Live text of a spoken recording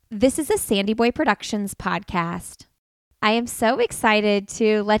This is a Sandy Boy Productions podcast. I am so excited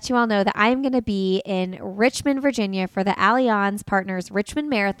to let you all know that I'm going to be in Richmond, Virginia for the Allianz Partners Richmond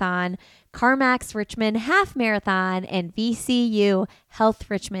Marathon, CarMax Richmond Half Marathon, and VCU Health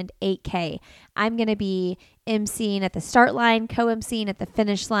Richmond 8K. I'm going to be emceeing at the start line, co-emceeing at the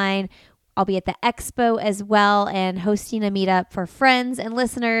finish line. I'll be at the expo as well and hosting a meetup for friends and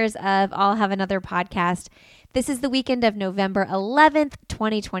listeners of I'll Have Another Podcast. This is the weekend of November 11th,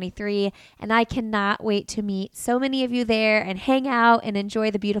 2023, and I cannot wait to meet so many of you there and hang out and enjoy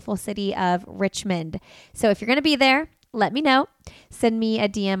the beautiful city of Richmond. So if you're going to be there, let me know. Send me a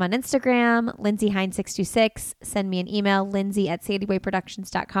DM on Instagram, LindsayHine626. Send me an email,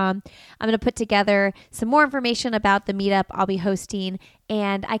 lindsay@sandyboyproductions.com. I'm going to put together some more information about the meetup I'll be hosting,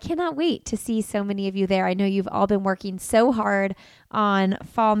 and I cannot wait to see so many of you there. I know you've all been working so hard on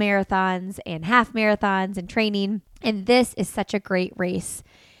fall marathons and half marathons and training, and this is such a great race.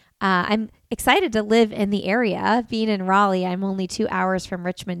 I'm excited to live in the area. Being in Raleigh, I'm only 2 hours from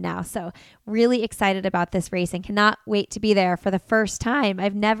Richmond now. So really excited about this race and cannot wait to be there for the first time.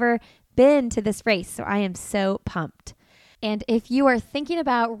 I've never been to this race, so I am so pumped. And if you are thinking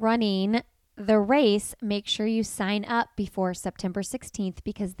about running the race, make sure you sign up before September 16th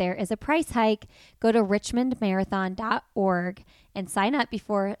because there is a price hike. Go to richmondmarathon.org and sign up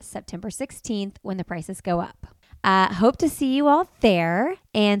before September 16th when the prices go up. Hope to see you all there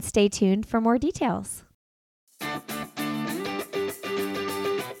and stay tuned for more details.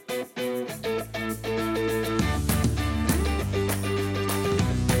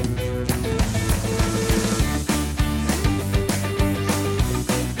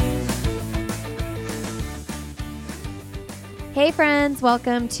 Hey friends,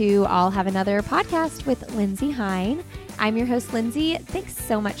 welcome to I'll Have Another Podcast with Lindsay Hein. I'm your host, Lindsay. Thanks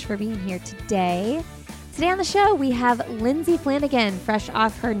so much for being here today. Today on the show, we have Lindsay Flanagan, fresh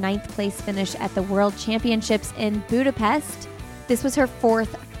off her 9th place finish at the World Championships in Budapest. This was her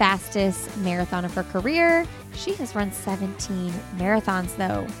 4th fastest marathon of her career. She has run 17 marathons,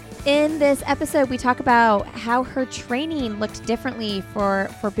 though. In this episode, we talk about how her training looked differently for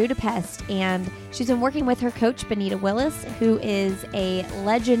Budapest, and she's been working with her coach, Benita Willis, who is a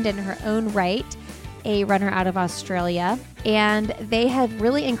legend in her own right, a runner out of Australia, and they have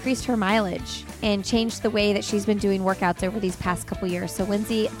really increased her mileage and changed the way that she's been doing workouts over these past couple years. So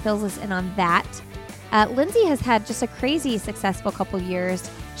Lindsay fills us in on that. Lindsay has had just a crazy successful couple years.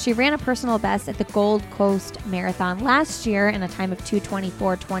 She ran a personal best at the Gold Coast Marathon last year in a time of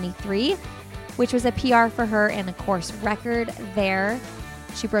 2:24:23, which was a PR for her and a course record there.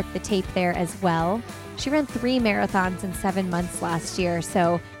 She broke the tape there as well. She ran 3 marathons in 7 months last year,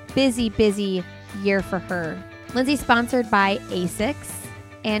 so busy year for her. Lindsay's sponsored by ASICS,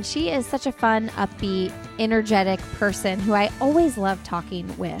 and she is such a fun, upbeat, energetic person who I always love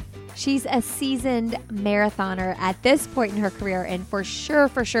talking with. She's a seasoned marathoner at this point in her career, and for sure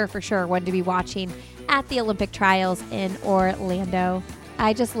one to be watching at the Olympic trials in Orlando.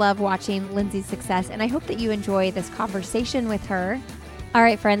 I just love watching Lindsay's success, and I hope that you enjoy this conversation with her. All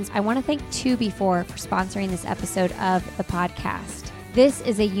right, friends, I want to thank 2Before for sponsoring this episode of the podcast. This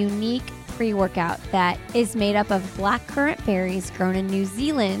is a unique pre-workout that is made up of blackcurrant berries grown in New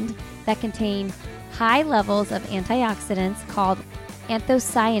Zealand that contain high levels of antioxidants called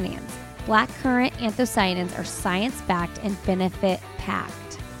anthocyanins. Blackcurrant anthocyanins are science-backed and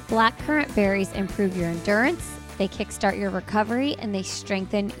benefit-packed. Blackcurrant berries improve your endurance, they kickstart your recovery, and they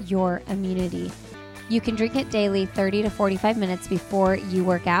strengthen your immunity. You can drink it daily 30 to 45 minutes before you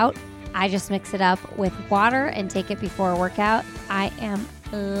work out. I just mix it up with water and take it before a workout. I am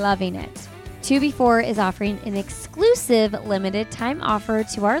loving it. 2Before is offering an exclusive limited time offer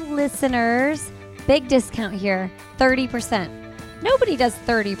to our listeners. Big discount here, 30%. Nobody does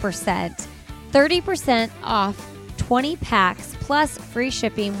 30%. 30% off 20 packs plus free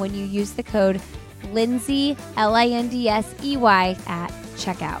shipping when you use the code Lindsay, LINDSEY at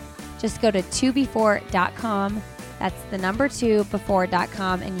checkout. Just go to 2before.com. That's the number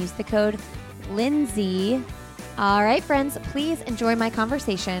 2before.com and use the code Lindsay. All right, friends, please enjoy my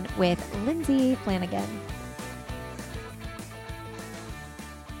conversation with Lindsay Flanagan.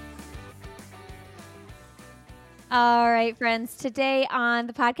 All right, friends, today on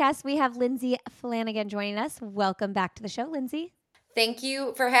the podcast, we have Lindsay Flanagan joining us. Welcome back to the show, Lindsay. Thank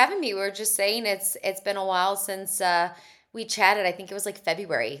you for having me. We were just saying it's been a while since we chatted. I think it was like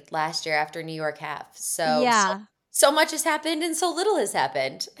February last year after New York Half. So much has happened and so little has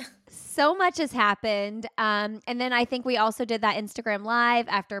happened. So much has happened. And then I think we also did that Instagram Live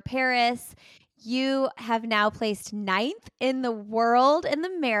after Paris. You have now placed 9th in the world in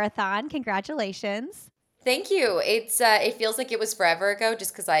the marathon. Congratulations. Thank you. It feels like it was forever ago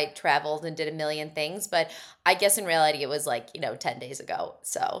just because I traveled and did a million things, but I guess in reality it was like, 10 days ago.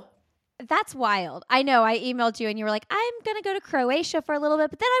 So That's wild. I know. I emailed you and you were like, I'm going to go to Croatia for a little bit,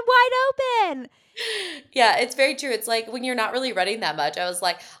 but then I'm wide open. yeah, it's very true. It's like when you're not really running that much. I was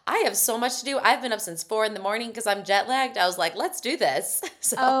like, I have so much to do. I've been up since 4 in the morning because I'm jet lagged. I was like, let's do this.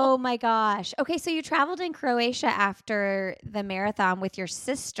 So Oh my gosh. Okay, so you traveled in Croatia after the marathon with your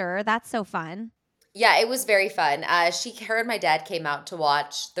sister. That's so fun. yeah, it was very fun. Her and my dad came out to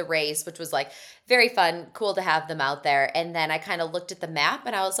watch the race, which was like very fun, cool to have them out there. And then I kind of looked at the map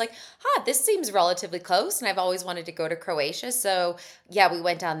and I was like, this seems relatively close. And I've always wanted to go to Croatia. So yeah, we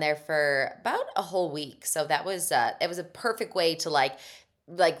went down there for about a whole week. So that was it was a perfect way to like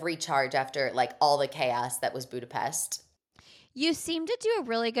recharge after like all the chaos that was Budapest. You seem to do a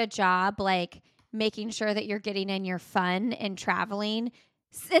really good job, like making sure that you're getting in your fun and traveling.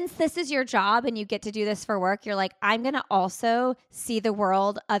 Since this is your job and you get to do this for work, you're like, I'm going to also see the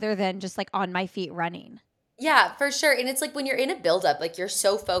world other than just like on my feet running. Yeah, for sure. And it's like when you're in a buildup, like you're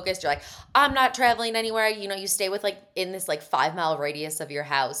so focused, you're like, I'm not traveling anywhere. You stay with like in this like 5 mile radius of your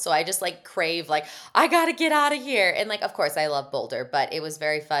house. So I just like crave, like, I gotta get out of here. And like, of course, I love Boulder, but it was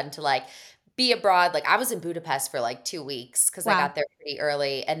very fun to like be abroad. Like I was in Budapest for like 2 weeks because I Wow. got there pretty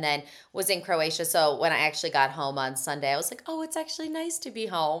early and then was in Croatia. So when I actually got home on Sunday, I was like, oh, it's actually nice to be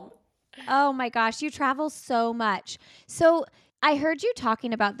home. Oh my gosh, you travel so much. So I heard you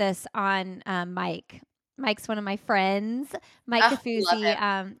talking about this on Mike. Mike's one of my friends, Mike Oh, love Gafuzzi.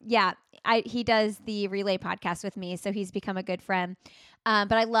 him. Yeah, he does the Relay podcast with me, so he's become a good friend.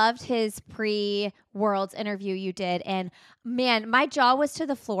 But I loved his pre-Worlds interview you did, and man, my jaw was to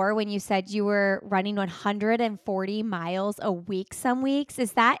the floor when you said you were running 140 miles a week. Some weeks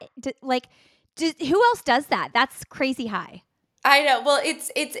is that who else does that? That's crazy high. I know. Well,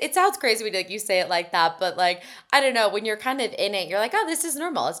 it sounds crazy when like you say it like that, but like I don't know, when you're kind of in it, you're like, oh, this is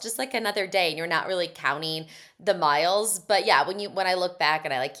normal. It's just like another day, and you're not really counting the miles. But yeah, when I look back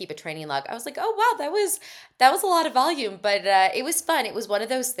and I like keep a training log, I was like, oh wow, that was a lot of volume, but it was fun. It was one of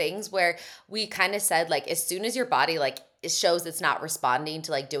those things where we kind of said like as soon as your body like it shows it's not responding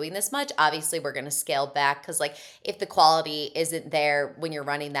to like doing this much, obviously we're going to scale back because like if the quality isn't there when you're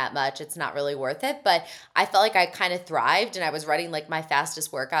running that much, it's not really worth it. But I felt like I kind of thrived and I was running like my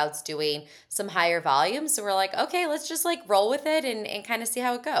fastest workouts doing some higher volumes. So we're like, okay, let's just like roll with it and kind of see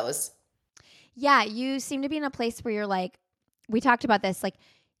how it goes. Yeah, you seem to be in a place where you're like, we talked about this. Like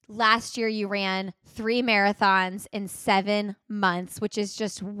last year, you ran 3 marathons in 7 months, which is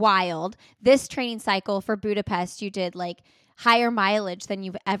just wild. This training cycle for Budapest, you did like higher mileage than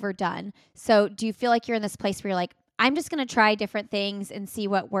you've ever done. So, do you feel like you're in this place where you're like, I'm just going to try different things and see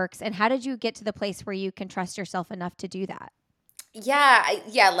what works? And how did you get to the place where you can trust yourself enough to do that?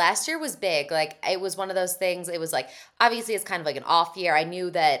 Yeah, last year was big. Like it was one of those things. It was like obviously it's kind of like an off year. I knew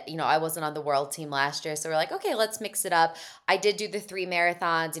that, I wasn't on the world team last year. So we're like, okay, let's mix it up. I did do the 3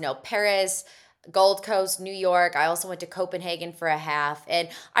 marathons, Paris, Gold Coast, New York. I also went to Copenhagen for a half. And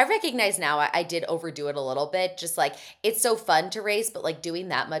I recognize now I did overdo it a little bit. Just like it's so fun to race, but like doing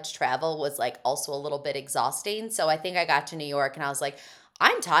that much travel was like also a little bit exhausting. So I think I got to New York and I was like,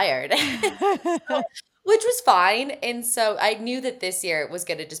 I'm tired. So which was fine. And so I knew that this year was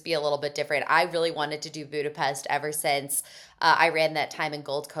going to just be a little bit different. I really wanted to do Budapest ever since I ran that time in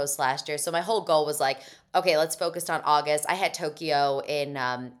Gold Coast last year. So my whole goal was like, okay, let's focus on August. I had Tokyo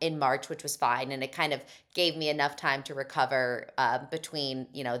in March, which was fine, and it kind of gave me enough time to recover between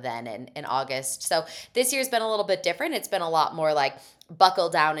then and August. So this year's been a little bit different. It's been a lot more like buckle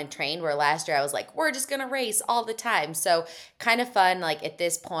down and train, where last year I was like, we're just gonna race all the time. So kind of fun. Like at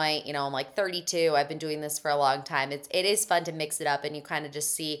this point, I'm like 32. I've been doing this for a long time. It is fun to mix it up, and you kind of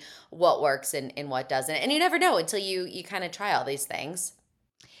just see what works and what doesn't, and you never know until you kind of try all these things.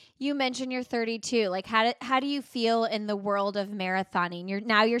 You mentioned you're 32. Like how do you feel in the world of marathoning?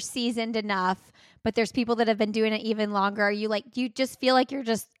 You're seasoned enough, but there's people that have been doing it even longer. Are you like do you just feel like you're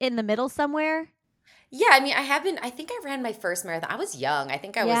just in the middle somewhere? Yeah, I mean, I have been, I think I ran my first marathon. I was young. I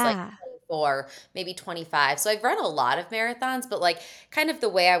think I was like Yeah. 24, maybe 25. So I've run a lot of marathons, but like kind of the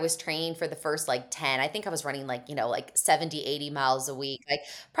way I was training for the first like 10, I think I was running like, like 70, 80 miles a week, like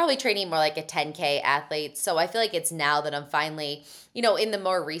probably training more like a 10K athlete. So I feel like it's now that I'm finally, in the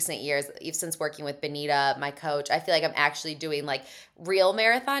more recent years, since working with Benita, my coach, I feel like I'm actually doing like real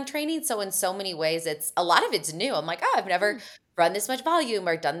marathon training. So in so many ways, it's a lot of it's new. I'm like, oh, I've never run this much volume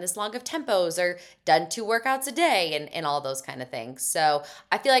or done this long of tempos or done 2 workouts a day and all those kind of things. So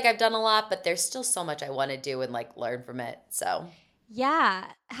I feel like I've done a lot, but there's still so much I want to do and like learn from it. So Yeah.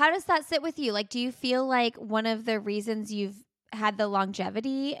 How does that sit with you? Like, do you feel like one of the reasons you've had the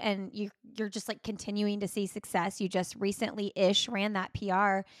longevity and you're just like continuing to see success. You just recently-ish ran that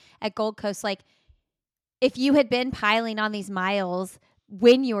PR at Gold Coast. Like, if you had been piling on these miles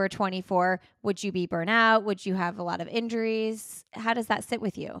when you were 24, would you be burnt out? Would you have a lot of injuries? How does that sit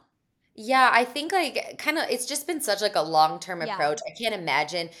with you? Yeah, I think like kind of it's just been such like a long-term Yeah. approach. I can't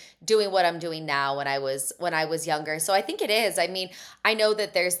imagine doing what I'm doing now when I was younger. So I think it is. I mean, I know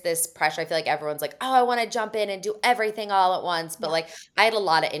that there's this pressure. I feel like everyone's like, "Oh, I want to jump in and do everything all at once." But Yeah. like I had a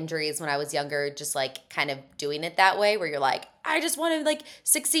lot of injuries when I was younger, just like kind of doing it that way where you're like, I just want to like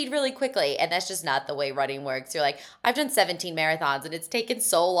succeed really quickly. And that's just not the way running works. You're like, I've done 17 marathons and it's taken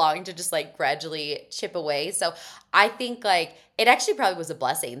so long to just like gradually chip away. So I think like it actually probably was a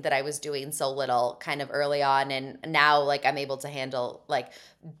blessing that I was doing so little kind of early on. And now like I'm able to handle like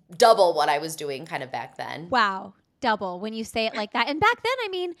double what I was doing kind of back then. Wow. Double when you say it like that. And back then, I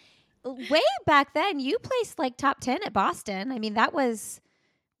mean, way back then, you placed like top 10 at Boston. I mean, that was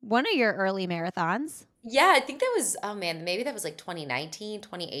one of your early marathons. Yeah, I think that was, oh man, maybe that was like 2019,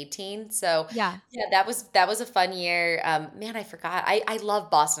 2018. So Yeah. yeah, that was a fun year. Man, I forgot. I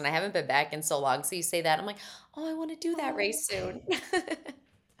love Boston. I haven't been back in so long. So you say that, I'm like, oh, I want to do that race soon.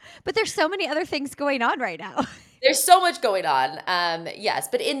 But there's so many other things going on right now. There's so much going on. Yes,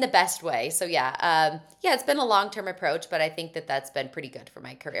 but in the best way. So yeah, yeah, it's been a long-term approach, but I think that that's been pretty good for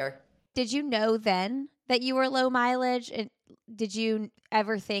my career. Did you know then that you were low mileage? And did you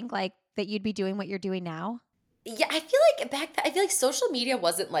ever think like that you'd be doing what you're doing now? Yeah, I feel like back then, I feel like social media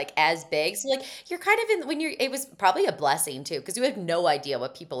wasn't like as big. So like you're kind of in when you're it was probably a blessing too because you have no idea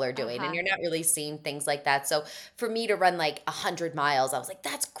what people are doing and Uh-huh. you're not really seeing things like that. So for me to run like 100 miles, I was like,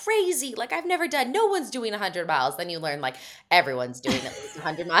 that's crazy. Like I've never done. No one's doing 100 miles. Then you learn like everyone's doing at least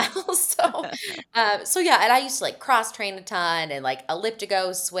 100 miles. So yeah, and I used to like cross train a ton and like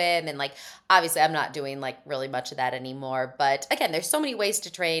elliptigo swim and like obviously I'm not doing like really much of that anymore. But again, there's so many ways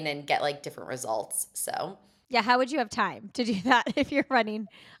to train and get like different results. So. Yeah, how would you have time to do that if you're running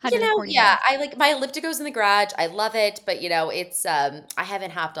 140 Yeah, miles? I like my ellipticals in the garage. I love it, but it's I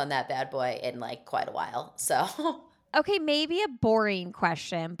haven't hopped on that bad boy in like quite a while. So Okay, maybe a boring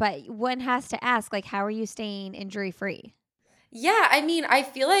question, but one has to ask, like, how are you staying injury free? yeah, I mean, I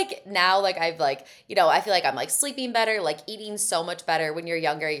feel like now, like, I've like, I feel like I'm like sleeping better, like eating so much better. When you're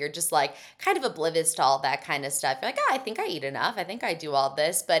younger, you're just like kind of oblivious to all that kind of stuff. You're like, I think I eat enough. I think I do all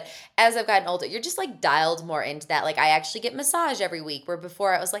this. But as I've gotten older, you're just like dialed more into that. Like, I actually get massage every week, where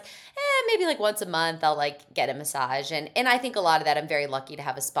before I was like, maybe like once a month I'll like get a massage. And I think a lot of that I'm very lucky to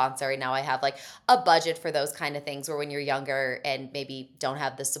have a sponsor. And now I have like a budget for those kind of things where when you're younger and maybe don't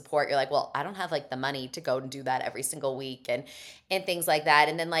have the support, you're like, well, I don't have like the money to go and do that every single week. And things like that.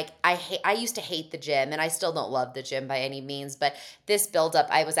 And then like I used to hate the gym and I still don't love the gym by any means, but this buildup,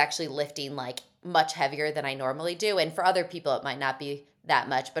 I was actually lifting like much heavier than I normally do. And for other people, it might not be that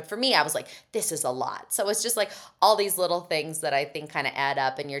much. But for me, I was like, this is a lot. So it's just like all these little things that I think kind of add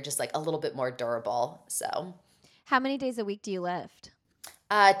up and you're just like a little bit more durable. So How many days a week do you lift?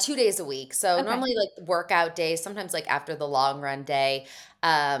 2 days a week. So Okay. normally like workout days, sometimes like after the long run day.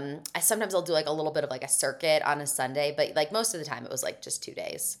 Sometimes I'll do like a little bit of like a circuit on a Sunday, but like most of the time it was like just 2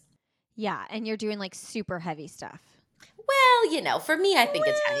 days. Yeah, and you're doing like super heavy stuff. Well, for me, I think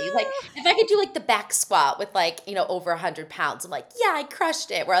it's heavy. Like, Well, if I could do like the back squat with like, over 100 pounds, I'm like, yeah, I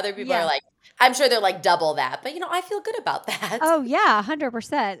crushed it. Where other people are yeah. like, I'm sure they're like double that, but I feel good about that. Oh yeah,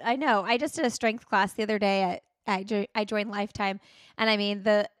 100%. I know. I just did a strength class the other day. I joined Lifetime, and I mean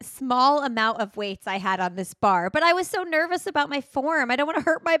the small amount of weights I had on this bar, but I was so nervous about my form. I don't want to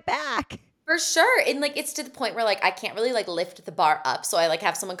hurt my back. For sure. And like, it's to the point where like, I can't really like lift the bar up. So I like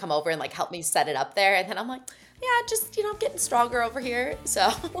have someone come over and like help me set it up there. And then I'm like, yeah, just, getting stronger over here. So.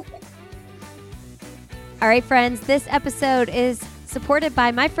 All right, friends, this episode is supported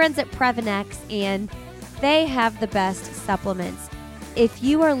by my friends at Previnex, and they have the best supplements. If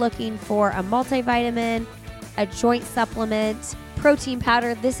you are looking for a multivitamin, a joint supplement, protein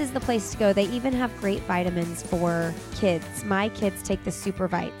powder, this is the place to go. They even have great vitamins for kids. My kids take the Super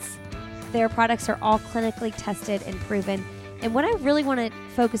Vites. Their products are all clinically tested and proven. And what I really want to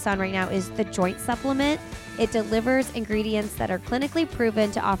focus on right now is the joint supplement. It delivers ingredients that are clinically proven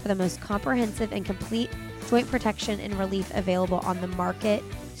to offer the most comprehensive and complete joint protection and relief available on the market.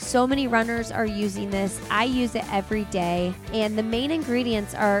 So many runners are using this. I use it every day. And the main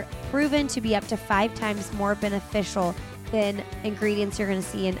ingredients are proven to be up to 5 times more beneficial than ingredients you're going to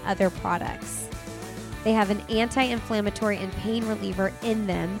see in other products. They have an anti-inflammatory and pain reliever in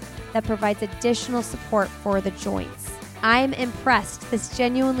them that provides additional support for the joints. I'm impressed. This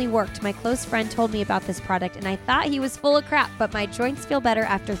genuinely worked. My close friend told me about this product and I thought he was full of crap, but my joints feel better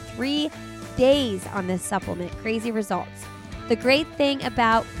after 3 days on this supplement. Crazy results. The great thing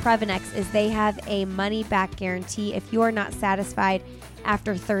about Previnex is they have a money-back guarantee. If you are not satisfied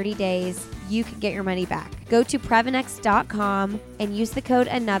after 30 days, you can get your money back. Go to Previnex.com and use the code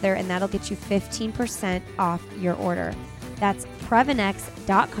ANOTHER, and that'll get you 15% off your order. That's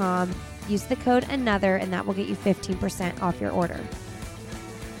Previnex.com. Use the code ANOTHER, and that will get you 15% off your order.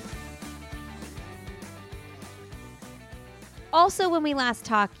 Also, when we last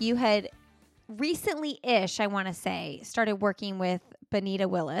talked, you had recently-ish, I want to say, started working with Benita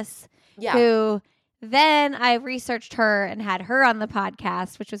Willis, who then I researched her and had her on the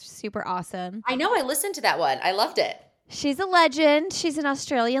podcast, which was super awesome. I know. I listened to that one. I loved it. She's a legend. She's an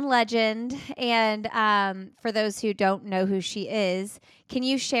Australian legend. And for those who don't know who she is, can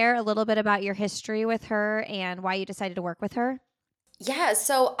you share a little bit about your history with her and why you decided to work with her? Yeah,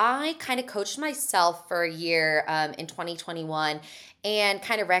 so I kind of coached myself for a year in 2021 and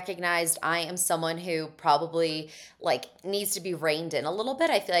kind of recognized I am someone who probably like needs to be reined in a little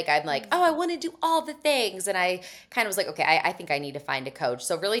bit. I feel like I'm like, oh, I want to do all the things. And I kind of was like, okay, I think I need to find a coach.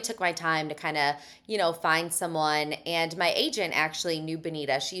 So really took my time to kind of, find someone. And my agent actually knew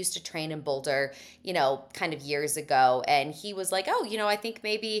Benita. She used to train in Boulder, kind of years ago. And he was like, oh, I think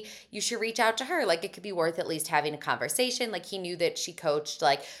maybe you should reach out to her. Like it could be worth at least having a conversation. Like he knew that she coached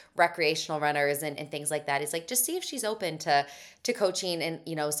like recreational runners and things like that. He's like, just see if she's open to coaching and,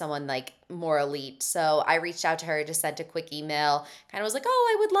 someone like more elite. So I reached out to her, just sent a quick email, kind of was like,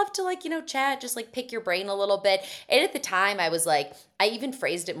 oh, I would love to like, chat, just like pick your brain a little bit. And at the time I was like, I even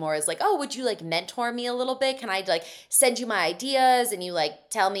phrased it more as like, oh, would you like mentor me a little bit? Can I like send you my ideas and you like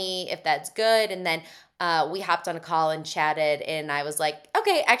tell me if that's good? And then we hopped on a call and chatted and I was like,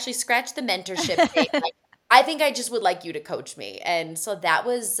 okay, actually scratch the mentorship thing. Like, I think I just would like you to coach me. And so that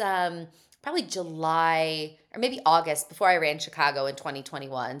was probably July or maybe August before I ran Chicago in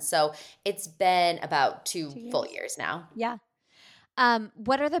 2021. So it's been about two full years now. Yeah.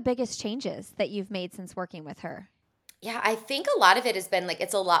 What are the biggest changes that you've made since working with her? Yeah, I think a lot of it has been like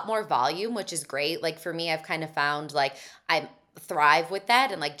it's a lot more volume, which is great. Like for me, I've kind of found like I thrive with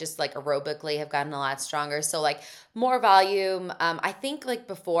that and like just like aerobically have gotten a lot stronger. So like more volume. I think like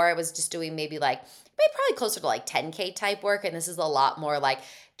before I was just doing maybe probably closer to like 10K type work. And this is a lot more like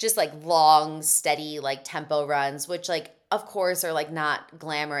just like long, steady, like tempo runs, which like of course are like not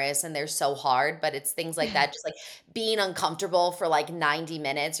glamorous and they're so hard, but it's things like that. Just like being uncomfortable for like 90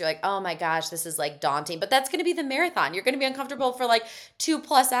 minutes. You're like, oh my gosh, this is like daunting, but that's going to be the marathon. You're going to be uncomfortable for like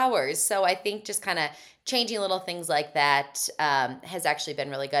 2+ hours. So I think just kind of changing little things like that has actually been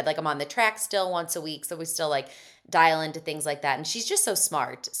really good. Like I'm on the track still once a week. So we still like dial into things like that. And she's just so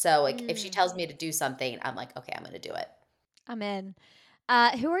smart. So like if she tells me to do something, I'm like, okay, I'm going to do it. I'm in.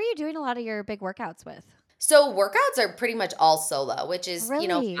 Who are you doing a lot of your big workouts with? So workouts are pretty much all solo, which is,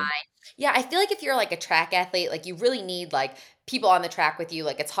 Really? fine. Yeah, I feel like if you're like a track athlete, like you really need like people on the track with you.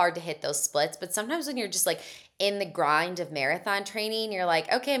 Like it's hard to hit those splits. But sometimes when you're just like in the grind of marathon training, you're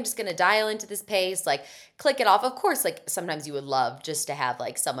like, okay, I'm just going to dial into this pace, like click it off. Of course, like sometimes you would love just to have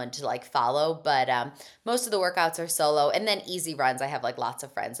like someone to like follow. But most of the workouts are solo. And then easy runs, I have like lots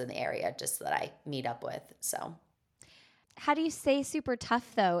of friends in the area just that I meet up with. So. How do you stay super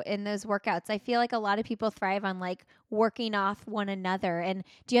tough though in those workouts? I feel like a lot of people thrive on like working off one another. And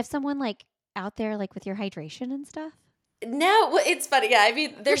do you have someone like out there like with your hydration and stuff? No, well, it's funny. Yeah, I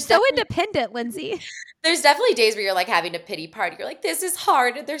mean, You're so independent, Lindsay. There's definitely days where you're like having a pity party. You're like, this is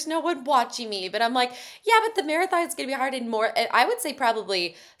hard and there's no one watching me. But I'm like, yeah, but the marathon's going to be hard and more. I would say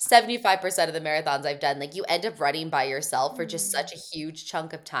probably 75% of the marathons I've done, like you end up running by yourself for just such a huge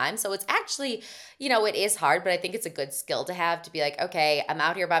chunk of time. So it's actually, it is hard, but I think it's a good skill to have to be like, okay, I'm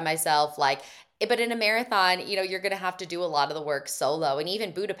out here by myself. Like, but in a marathon, you're going to have to do a lot of the work solo. And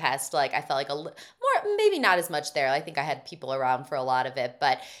even Budapest, like I felt like more, maybe not as much there. I think I had people around for a lot of it,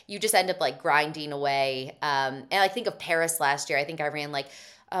 but you just end up like grinding away. And I think of Paris last year. I think I ran like,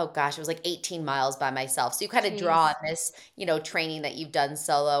 oh gosh, it was like 18 miles by myself. So you kind of draw on this, training that you've done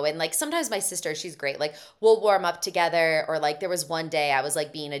solo. And like sometimes my sister, she's great. Like we'll warm up together, or like there was one day I was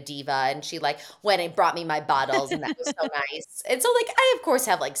like being a diva and she like went and brought me my bottles and that was so nice. And so like I of course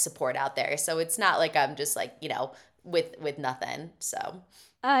have like support out there. So it's not like I'm just like, with nothing. So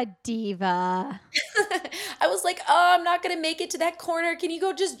a diva. I was like, oh, I'm not going to make it to that corner. Can you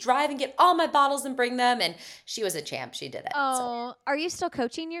go just drive and get all my bottles and bring them? And she was a champ. She did it. Oh, Are you still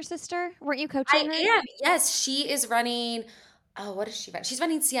coaching your sister? Weren't you coaching her? I am. Yes, she is running. Oh, what is she running? She's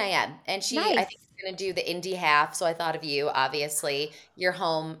running CIM. And she, I think, is going to do the Indy half. So I thought of you, obviously. Your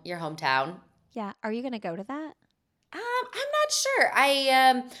hometown. Yeah. Are you going to go to that? I'm not sure.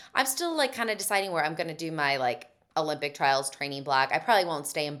 I'm still like kind of deciding where I'm going to do my like Olympic trials training block. I probably won't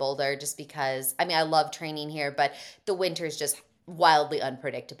stay in Boulder just because, I mean, I love training here, but the winter is just wildly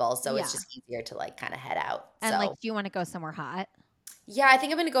unpredictable. So it's Yeah. just easier to like kind of head out. And like, So do you want to go somewhere hot? yeah, I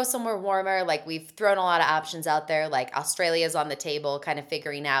think I'm gonna go somewhere warmer. Like we've thrown a lot of options out there. Like Australia's on the table, kind of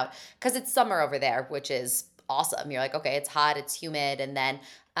figuring out because it's summer over there, which is awesome. You're like, okay, it's hot, it's humid, and then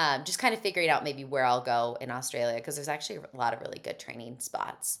just kind of figuring out maybe where I'll go in Australia because there's actually a lot of really good training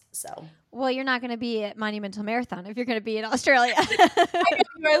spots. So Well, you're not going to be at Monumental Marathon if you're going to be in Australia. I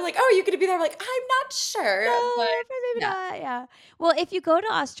know you were like, oh, you gonna be there? I'm like, I'm not sure, No, but maybe yeah. not. Yeah. Well, if you go to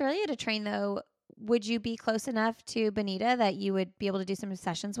Australia to train, though, would you be close enough to Benita that you would be able to do some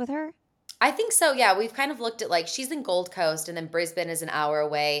sessions with her? I think so. Yeah, we've kind of looked at like she's in Gold Coast and then Brisbane is an hour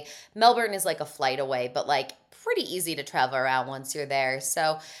away. Melbourne is like a flight away, but like pretty easy to travel around once you're there.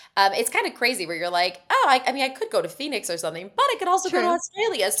 So it's kind of crazy where you're like, oh, I mean, I could go to Phoenix or something, but I could also go to True.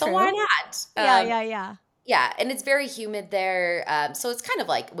 Australia. So why True. not? Yeah. Yeah, and it's very humid there. So it's kind of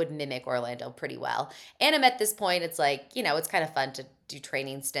like would mimic Orlando pretty well. And I'm at this point, it's like, it's kind of fun to do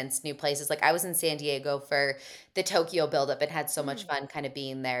training stints, new places. Like I was in San Diego for the Tokyo buildup and had so much Mm. fun kind of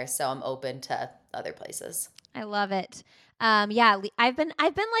being there. So I'm open to other places. I love it. Yeah, I've been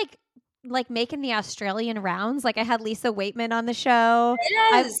like making the Australian rounds. Like I had Lisa Waitman on the show.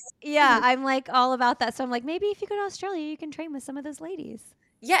 Yes. I'm like all about that. So I'm like, maybe if you go to Australia, you can train with some of those ladies.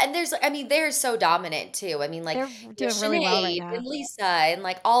 Yeah, and I mean, they're so dominant too. I mean, like, They're doing really well right Sinead now. and Lisa and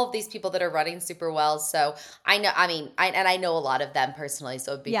like all of these people that are running super well. So I know, I mean, I know a lot of them personally,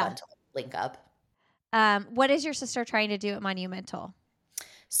 so it'd be Yeah. fun to link up. What is your sister trying to do at Monumental?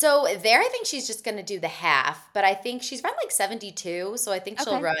 So there, I think she's just going to do the half, but I think she's run like 72, so I think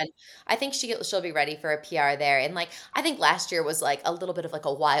she'll Okay. run. I think she'll be ready for a PR there. And like I think last year was like a little bit of like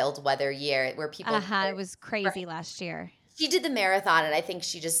a wild weather year where people It was crazy last year. she did the marathon and I think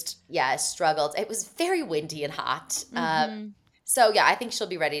she just struggled. It was very windy and hot. Mm-hmm. So yeah, I think she'll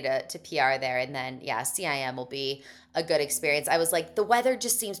be ready to PR there, and then yeah, CIM will be a good experience. I was like, the weather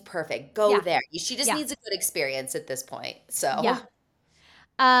just seems perfect. Go Yeah. there. She just Yeah. needs a good experience at this point. So Yeah.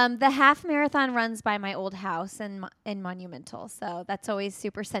 The half marathon runs by my old house in Monumental, so that's always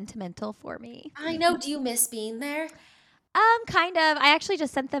super sentimental for me. I know. Do you miss being there? Kind of. I actually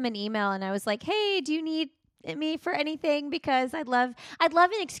just sent them an email and I was like, "Hey, do you need me for anything? Because I'd love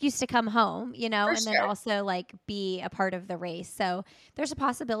an excuse to come home, For and then sure. also like be a part of the race." So there's a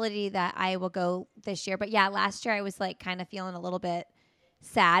possibility that I will go this year. But yeah, last year I was like kind of feeling a little bit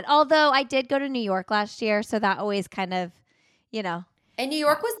sad. Although I did go to New York last year, so that always kind of, you know, And New yeah.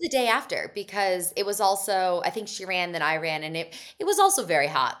 York was the day after because it was also I think she ran, then I ran, and it was also very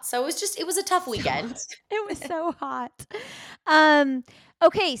hot. So it was a tough So weekend. it was so hot. Um,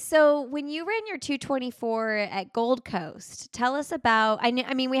 okay, so when you ran your 224 at Gold Coast, tell us about. I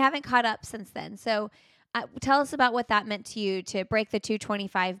mean, we haven't caught up since then. So tell us about what that meant to you to break the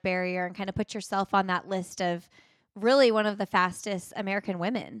 225 barrier and kind of put yourself on that list of really one of the fastest American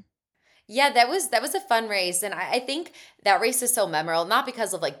women. Yeah, that was a fun race, and I think that race is so memorable, not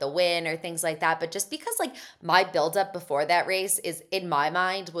because of like the win or things like that, but just because like my buildup before that race is in my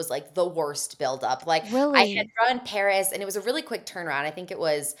mind was like the worst buildup. Like I had Really? run Paris, and it was a really quick turnaround. I think it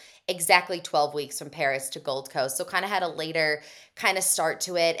was exactly 12 weeks from Paris to Gold Coast, so kind of had a later kind of start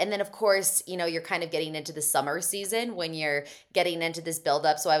to it, and then of course you're kind of getting into the summer season when you're getting into this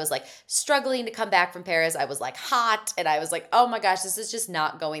buildup. So I was like struggling to come back from Paris. I was like hot, and I was like, oh my gosh, this is just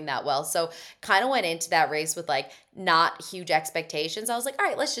not going that well. So kind of went into that race with like not huge expectations. I was like, all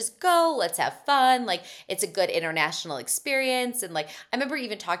right, let's just go. Let's have fun. Like it's a good international experience. And like I remember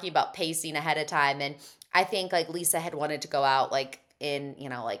even talking about pacing ahead of time. And I think like Lisa had wanted to go out like in,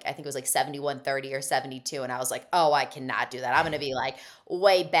 like I think it was like 71:30 or 72. And I was like, oh, I cannot do that. I'm gonna be like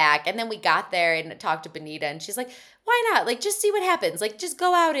way back. And then we got there and talked to Benita and she's like, why not? Like just see what happens. Like just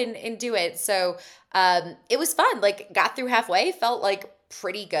go out and do it. So it was fun. Like got through halfway, felt like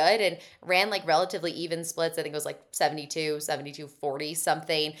pretty good and ran like relatively even splits. I think it was like 72, 72, 40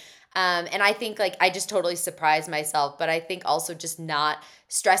 something. And I think like I just totally surprised myself, but I think also just not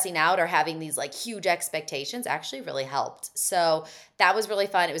stressing out or having these like huge expectations actually really helped. So that was really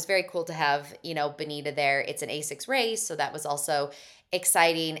fun. It was very cool to have, Benita there. It's an A6 race. So that was also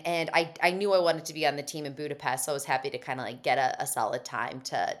exciting. And I knew I wanted to be on the team in Budapest. So I was happy to kind of like get a solid time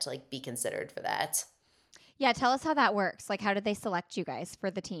to like be considered for that. Yeah, tell us how that works. Like, how did they select you guys for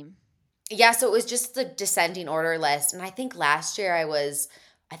the team? Yeah, so it was just the descending order list. And I think last year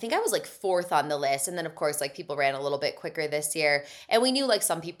I think I was like fourth on the list. And then of course, like people ran a little bit quicker this year. And we knew like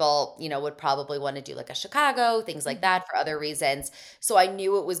some people, would probably want to do like a Chicago, things like Mhm. that for other reasons. So I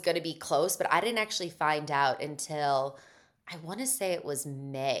knew it was going to be close, but I didn't actually find out until I want to say it was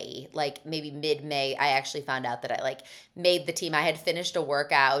May, like maybe mid-May. I actually found out that I like made the team. I had finished a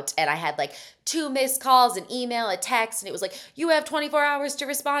workout and I had like two missed calls, an email, a text, and it was like, you have 24 hours to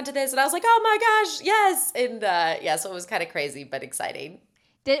respond to this. And I was like, oh my gosh, yes. And yeah, so it was kind of crazy, but exciting.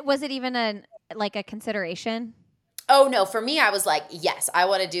 Was it even a consideration? Oh no, for me, I was like, yes, I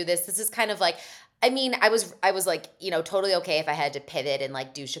want to do this. This is kind of like, I mean, I was like, totally okay if I had to pivot and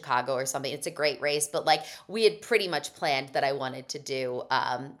like do Chicago or something. It's a great race, but like we had pretty much planned that I wanted to do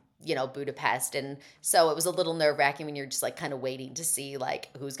Budapest. And so it was a little nerve-wracking when you're just like kind of waiting to see like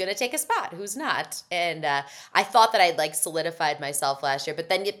who's going to take a spot, who's not. And I thought that I'd like solidified myself last year, but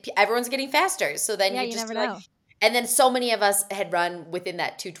then everyone's getting faster. So then Yeah, you you just never like, know. and then so many of us had run within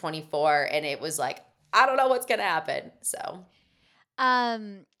that 224 and it was like, I don't know what's going to happen. So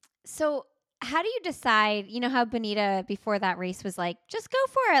Um, so how do you decide, you know how Benita before that race was like, just go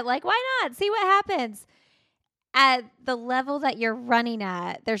for it. Like, why not? See what happens. At the level that you're running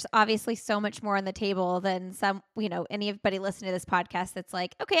at, there's obviously so much more on the table than anybody listening to this podcast that's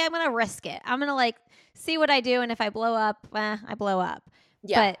like, okay, I'm going to risk it. I'm going to like see what I do. And if I blow up, I blow up.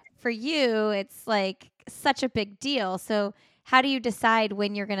 yeah. But for you, it's like such a big deal. So how do you decide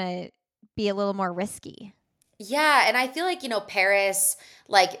when you're going to be a little more risky? Yeah, and I feel like, Paris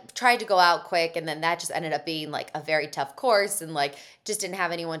like tried to go out quick and then that just ended up being like a very tough course and like just didn't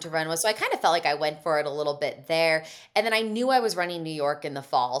have anyone to run with. So I kind of felt like I went for it a little bit there. And then I knew I was running New York in the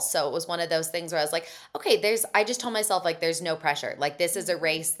fall. So it was one of those things where I was like, okay, I just told myself like there's no pressure. Like this is a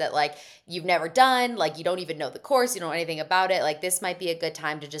race that like you've never done, like you don't even know the course, you don't know anything about it. Like this might be a good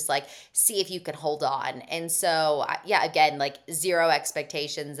time to just like see if you can hold on. And so yeah, again, like zero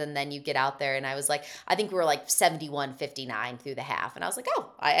expectations and then you get out there and I was like, I think we were like 71:59 through the half and I was like, oh,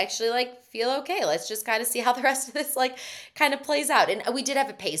 I actually like feel okay. Let's just kind of see how the rest of this like kind of plays out. And we did have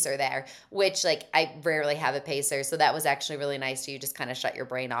a pacer there, which like I rarely have a pacer. So that was actually really nice to you just kind of shut your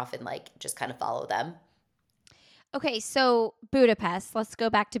brain off and like just kind of follow them. Okay, so Budapest. Let's go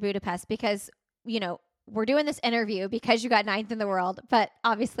back to Budapest because, we're doing this interview because you got ninth in the world, but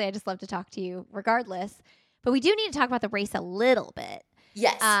obviously I just love to talk to you regardless. But we do need to talk about the race a little bit.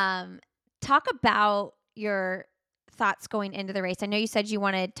 Yes. Talk about your thoughts going into the race. I know you said you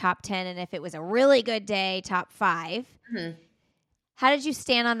wanted top 10, and if it was a really good day, top 5. Mhm. How did you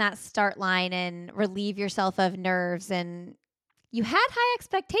stand on that start line and relieve yourself of nerves? And you had high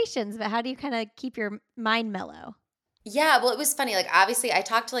expectations, but how do you kind of keep your mind mellow? Yeah, well, it was funny. Like, obviously, I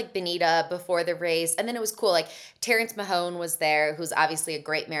talked to like Benita before the race, and then it was cool. Like, Terrence Mahone was there, who's obviously a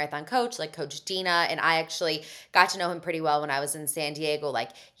great marathon coach, like Coach Dina. And I actually got to know him pretty well when I was in San Diego. Like,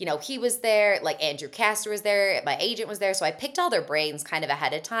 he was there, like, Andrew Castor was there, my agent was there. So I picked all their brains kind of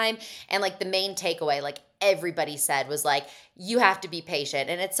ahead of time. And like, the main takeaway, like, everybody said was like, you have to be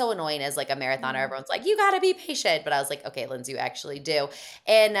patient. And it's so annoying as like a marathoner. Mm. Everyone's like, you got to be patient. But I was like, okay, Lindsay, you actually do.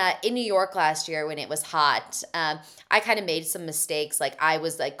 And in New York last year when it was hot, I kind of made some mistakes. Like I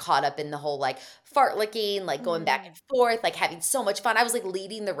was like caught up in the whole like fart licking, like going back and forth, like having so much fun. I was like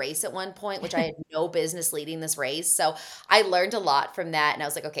leading the race at one point, which I had no business leading this race. So I learned a lot from that. And I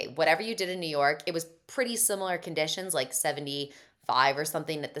was like, okay, whatever you did in New York, it was pretty similar conditions, like 75 or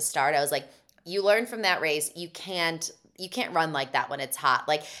something at the start. I was like, you learn from that race. You can't run like that when it's hot.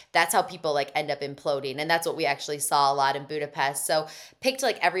 Like that's how people like end up imploding. And that's what we actually saw a lot in Budapest. So picked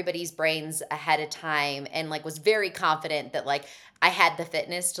like everybody's brains ahead of time and like was very confident that like I had the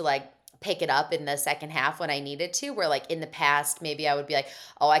fitness to like pick it up in the second half when I needed to, where like in the past, maybe I would be like,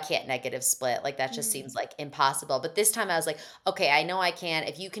 oh, I can't negative split. Like that just seems like impossible. But this time I was like, okay, I know I can.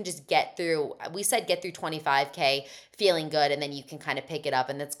 If you can just get through, we said get through 25K feeling good, and then you can kind of pick it up.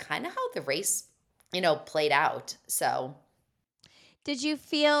 And that's kind of how the race, played out. So Did you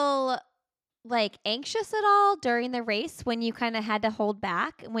feel like anxious at all during the race when you kind of had to hold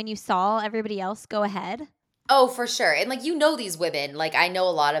back when you saw everybody else go ahead? oh, for sure. And like these women, like I know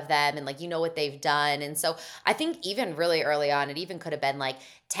a lot of them and like what they've done. And so I think even really early on, it even could have been like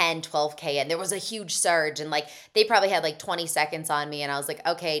 10, 12K and there was a huge surge and like they probably had like 20 seconds on me and I was like,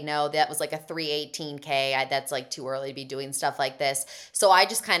 okay, no, that was like a 3:18K. That's like too early to be doing stuff like this. So I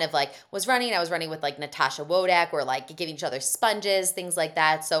just kind of like was running. I was running with like Natasha Wodak. We're like giving each other sponges, things like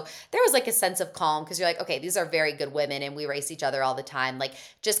that. So there was like a sense of calm because you're like, okay, these are very good women and we race each other all the time. Like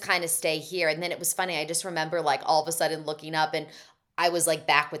just kind of stay here. And then it was funny. I just remember like all of a sudden looking up and I was like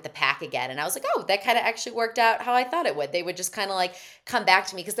back with the pack again. And I was like, oh, that kind of actually worked out how I thought it would. They would just kind of like come back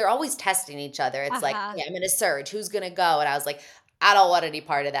to me because they're always testing each other. It's like, Uh-huh. yeah, I'm going to surge. Who's going to go? And I was like, I don't want any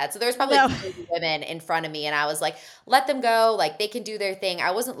part of that. So there was probably No. like 30 women in front of me. And I was like, let them go. Like they can do their thing.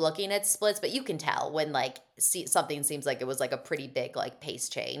 I wasn't looking at splits, but you can tell when like something seems like it was like a pretty big like pace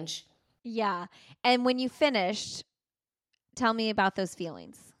change. Yeah. And when you finished, tell me about those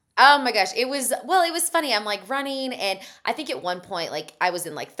feelings. Oh my gosh. It was funny. I'm like running, and I think at one point, like I was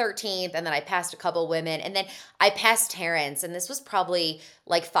in like 13th, and then I passed a couple women, and then I passed Terrence, and this was probably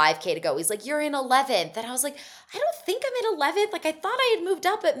like 5K to go. He's like, you're in 11th. And I was like, I don't think I'm in 11th. Like I thought I had moved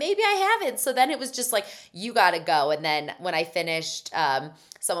up, but maybe I haven't. So then it was just like, you got to go. And then when I finished,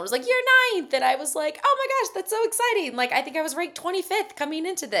 someone was like, you're 9th. And I was like, oh my gosh, that's so exciting. Like, I think I was ranked 25th coming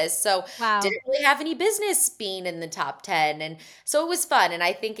into this. So didn't really have any business being in the top 10. And so it was fun. And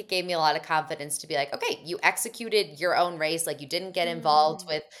I think it gave me a lot of confidence to be like, okay, you executed your own race. Like you didn't get involved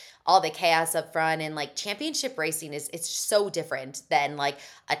with all the chaos up front. And like championship racing it's so different than like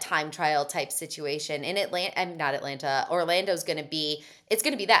a time trial type situation. In Atlanta, I'm not Atlanta, Orlando's going to be, it's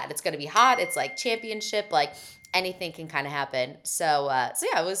going to be that. It's going to be hot. It's like championship, like anything can kind of happen. So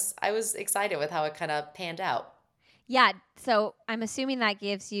yeah, I was excited with how it kind of panned out. Yeah. So I'm assuming that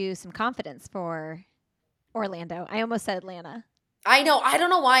gives you some confidence for Orlando. I almost said Atlanta. I know. I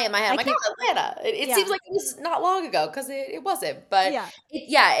don't know why in my head I'm like, oh, Atlanta. It seems like it was not long ago because it wasn't. But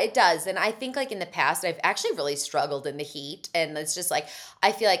it does. And I think like in the past, I've actually really struggled in the heat. And it's just like,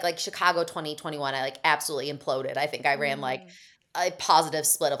 I feel like Chicago 2021, I like absolutely imploded. I think I ran like a positive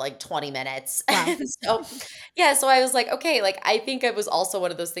split of like 20 minutes. Wow. And so, so I was like, okay, like I think it was also one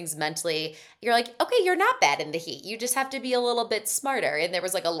of those things mentally. You're like, okay, you're not bad in the heat. You just have to be a little bit smarter. And there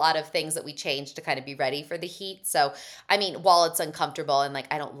was like a lot of things that we changed to kind of be ready for the heat. So, I mean, while it's uncomfortable and like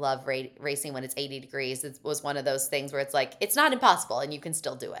I don't love racing when it's 80 degrees, it was one of those things where it's like, it's not impossible and you can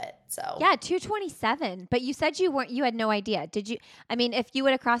still do it. So, yeah, 2:27. But you said you had no idea. Did you? I mean, if you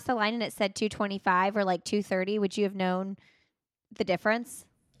would have crossed the line and it said 2:25 or like 2:30, would you have known the difference?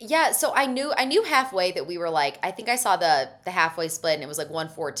 Yeah, so I knew halfway that we were like, I think I saw the halfway split and it was like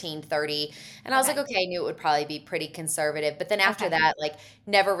 1:14:30, and I was like, okay, I knew it would probably be pretty conservative. But then after that, like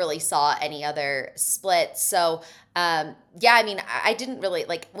never really saw any other splits. So yeah, I mean, I didn't really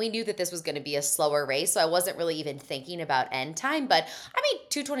like, we knew that this was going to be a slower race, so I wasn't really even thinking about end time. But I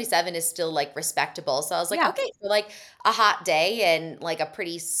mean, 2:27 is still like respectable. So I was like, okay, for like a hot day and like a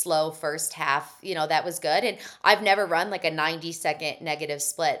pretty slow first half, that was good. And I've never run like a 90-second negative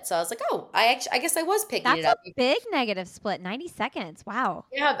split. So I was like, oh, I guess I was picking it up. That's a big negative split, 90 seconds. Wow.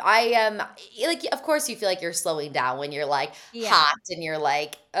 Yeah, I am like, of course you feel like you're slowing down when you're like hot and you're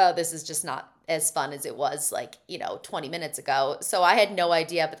like, oh, this is just not as fun as it was like, 20 minutes ago. So I had no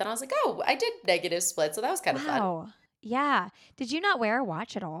idea. But then I was like, oh, I did negative split. So that was kind of fun. Yeah. Did you not wear a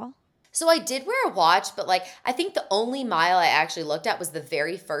watch at all? So I did wear a watch, but like I think the only mile I actually looked at was the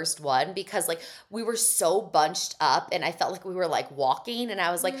very first one because like we were so bunched up and I felt like we were like walking and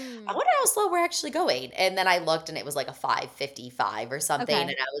I was like, I wonder how slow we're actually going. And then I looked and it was like a 5:55 or something. Okay.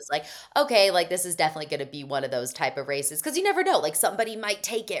 And I was like, okay, like this is definitely going to be one of those type of races because you never know, like somebody might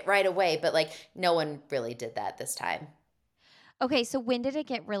take it right away, but like no one really did that this time. Okay, so when did it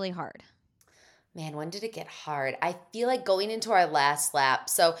get really hard? Man, when did it get hard? I feel like going into our last lap.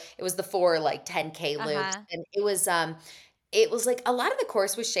 So it was the 4 like 10K loops, and it was like a lot of the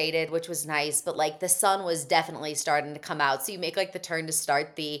course was shaded, which was nice, but like the sun was definitely starting to come out. So you make like the turn to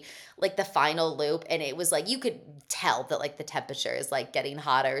start the final loop, and it was like you could tell that like the temperature is like getting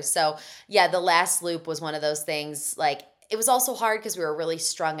hotter. So yeah, the last loop was one of those things. Like it was also hard because we were really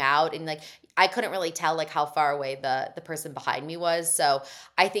strung out and like I couldn't really tell like how far away the person behind me was. So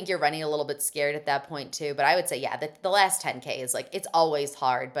I think you're running a little bit scared at that point too. But I would say, yeah, the last 10K is like, it's always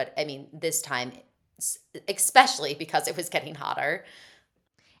hard. But I mean, this time, especially because it was getting hotter.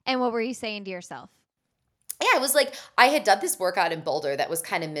 And what were you saying to yourself? Yeah, it was like I had done this workout in Boulder that was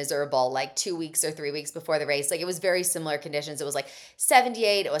kind of miserable like 2 weeks or 3 weeks before the race. Like it was very similar conditions. It was like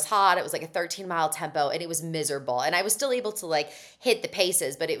 78, it was hot, it was like a 13-mile tempo, and it was miserable. And I was still able to like hit the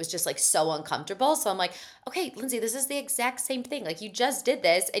paces, but it was just like so uncomfortable. So I'm like, okay, Lindsay, this is the exact same thing. Like you just did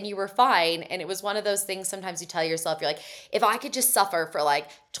this and you were fine. And it was one of those things sometimes you tell yourself, you're like, if I could just suffer for like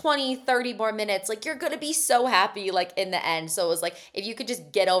 20, 30 more minutes, like you're going to be so happy like in the end. So it was like, if you could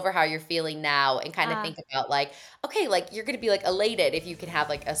just get over how you're feeling now and kind of think about like, okay, like you're going to be like elated if you can have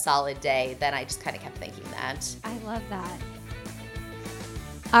like a solid day. Then I just kind of kept thinking that. I love that.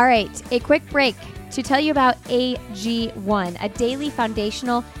 All right, a quick break to tell you about AG1, a daily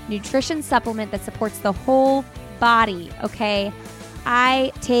foundational nutrition supplement that supports the whole body, okay?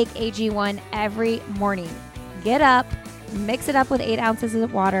 I take AG1 every morning. Get up, mix it up with 8 ounces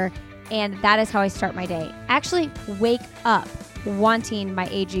of water, and that is how I start my day. Actually, wake up wanting my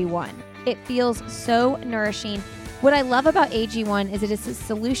AG1. It feels so nourishing. What I love about AG1 is it is a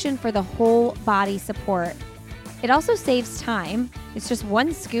solution for the whole body support. It also saves time. It's just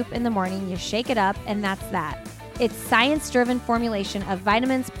 1 scoop in the morning, you shake it up, and that's that. It's science-driven formulation of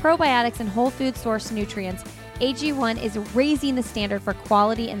vitamins, probiotics, and whole food source nutrients AG1 is raising the standard for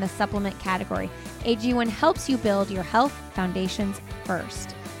quality in the supplement category. AG1 helps you build your health foundations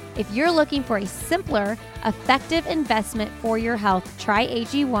first. If you're looking for a simpler, effective investment for your health, try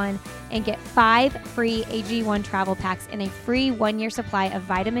AG1 and get 5 free AG1 travel packs and a free 1-year supply of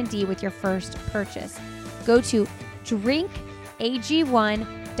vitamin D with your first purchase. Go to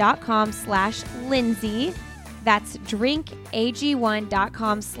drinkag1.com/Lindsay. That's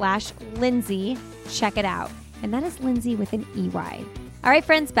drinkag1.com/Lindsay. Check it out. And that is Lindsay with an EY. All right,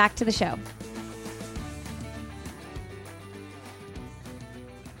 friends, back to the show.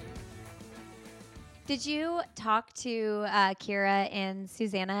 Did you talk to Kira and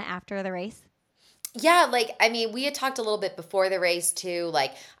Susanna after the race? Yeah, like, I mean, we had talked a little bit before the race too.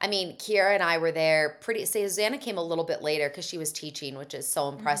 Like, I mean, Kiera and I were there Susanna came a little bit later because she was teaching, which is so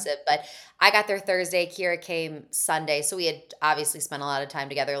impressive. But I got there Thursday, Kiera came Sunday. So we had obviously spent a lot of time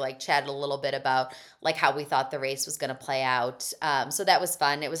together, like chatted a little bit about like how we thought the race was going to play out. So that was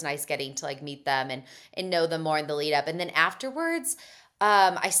fun. It was nice getting to like meet them and know them more in the lead up. And then afterwards,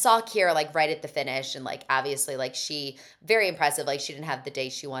 I saw Kiera like right at the finish and like obviously like she very impressive. Like she didn't have the day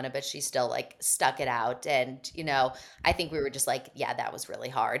she wanted, but she still like stuck it out. And, I think we were just like, yeah, that was really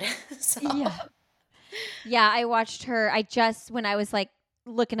hard. So Yeah, I watched her. When I was like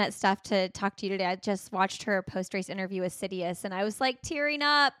looking at stuff to talk to you today, I just watched her post-race interview with Sidious and I was like tearing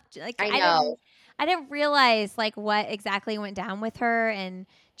up. Like I know. I didn't realize like what exactly went down with her, and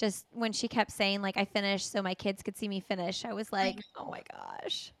just when she kept saying like I finished so my kids could see me finish, I was like, oh my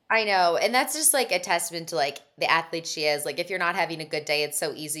gosh. I know. And that's just like a testament to like the athlete she is. Like if you're not having a good day, it's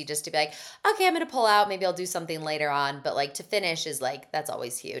so easy just to be like, okay, I'm going to pull out. Maybe I'll do something later on. But like to finish is like, that's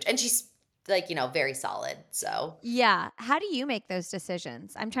always huge. And she's like, very solid. So Yeah. How do you make those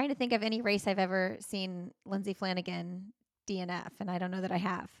decisions? I'm trying to think of any race I've ever seen Lindsay Flanagan DNF, and I don't know that I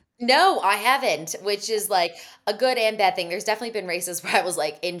have. no, I haven't, which is like a good and bad thing. There's definitely been races where I was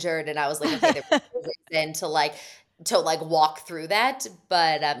like injured and I was like, okay, there's no reason to walk through that.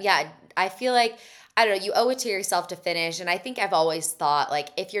 But yeah, I feel like I don't know, you owe it to yourself to finish. And I think I've always thought like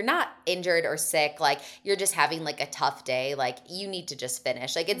if you're not injured or sick, like you're just having like a tough day, like you need to just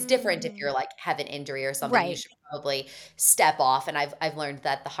finish. Like it's different if you're like have an injury or something, you Right. should probably step off. And I've learned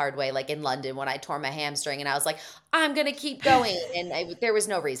that the hard way, like in London when I tore my hamstring and I was like, I'm gonna keep going. And there was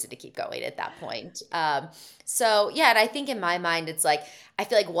no reason to keep going at that point. So yeah, and I think in my mind, it's like I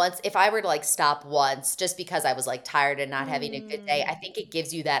feel like if I were to like stop once just because I was like tired and not having a good day, I think it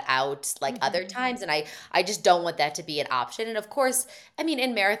gives you that out like other times. And I just don't want that to be an option. And of course, I mean,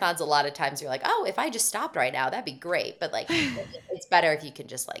 in marathons, a lot of times you're like, oh, if I just stopped right now, that'd be great. But like, it's better if you can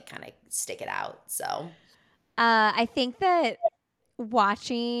just like kind of stick it out. So, I think that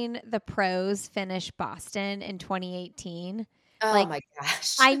watching the pros finish Boston in 2018, oh like my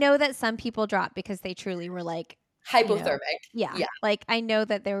gosh, I know that some people dropped because they truly were like, hypothermic. yeah, Yeah. like I know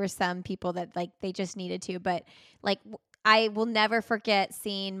that there were some people that like they just needed to, but like I will never forget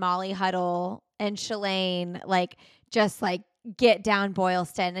seeing Molly Huddle and Shalane like just like get down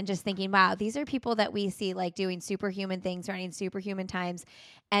Boylston and just thinking, wow, these are people that we see like doing superhuman things, running superhuman times,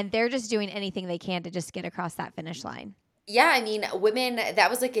 and they're just doing anything they can to just get across that finish line. Yeah, I mean, women, that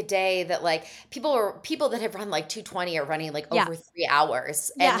was like a day that like people that have run like 220 are running like Yeah. over 3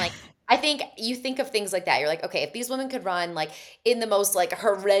 hours. And Yeah. like I think you think of things like that. You're like, okay, if these women could run like in the most like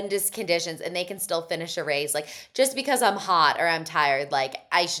horrendous conditions and they can still finish a race, like just because I'm hot or I'm tired, like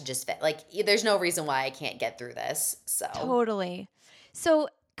I should just fit. Like there's no reason why I can't get through this. So Totally. So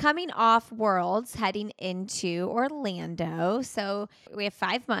coming off Worlds, heading into Orlando. So we have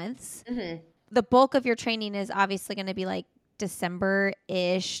 5 months. mhm. The bulk of your training is obviously going to be like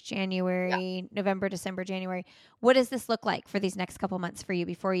December-ish, Yeah. January, November, December, January. What does this look like for these next couple months for you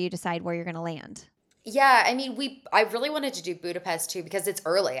before you decide where you're going to land? Yeah, I mean, I really wanted to do Budapest too because it's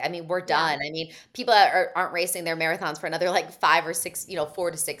early. I mean, we're Yeah. done. I mean, people aren't racing their marathons for another like 5 or 6, 4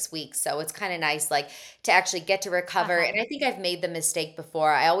 to 6 weeks. So it's kind of nice, like to actually get to recover. Uh-huh. And I think I've made the mistake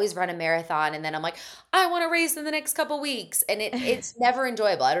before. I always run a marathon and then I'm like, I want to race in the next couple weeks, and it's never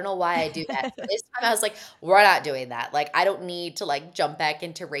enjoyable. I don't know why I do that. So this time I was like, we're not doing that. Like, I don't need to like jump back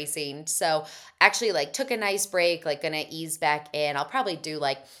into racing. So actually, like, took a nice break. Like, gonna ease back in. I'll probably do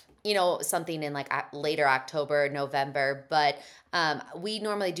like something in like later October, November, but we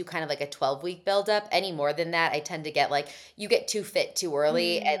normally do kind of like a 12-week buildup. Any more than that, I tend to get like, you get too fit too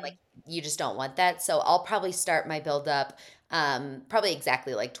early and like, Mm. you just don't want that. So I'll probably start my buildup probably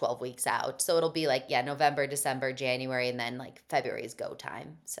exactly like 12 weeks out. So it'll be like, yeah, November, December, January, and then like February is go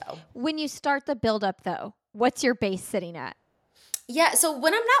time. So When you start the buildup, though, what's your base sitting at? Yeah, so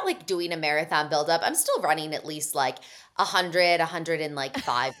when I'm not like doing a marathon buildup, I'm still running at least like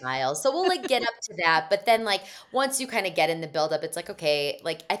 105 miles. So we'll like get up to that. But then like once you kind of get in the buildup, it's like, okay,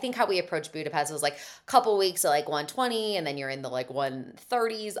 like I think how we approach Budapest was like a couple weeks at like 120, and then you're in the like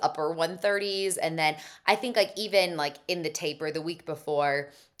 130s, upper 130s. And then I think like even like in the taper the week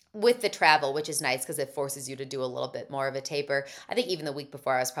before with the travel, which is nice because it forces you to do a little bit more of a taper. I think even the week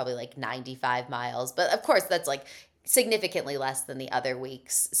before I was probably like 95 miles. But of course, that's like significantly less than the other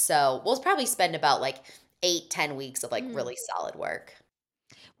weeks. So we'll probably spend about like 8, 10 weeks of like Mm. really solid work.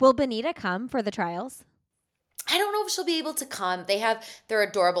 Will Benita come for the trials? I don't know if she'll be able to come. They have their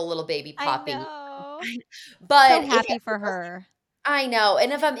adorable little baby I Poppy. know. So But if happy for her. I know,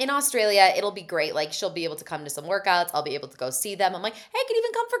 and if I'm in Australia, it'll be great. Like she'll be able to come to some workouts. I'll be able to go see them. I'm like, hey, I could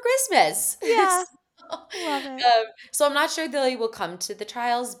even come for Yeah. Christmas. Love it. So I'm not sure they will come to the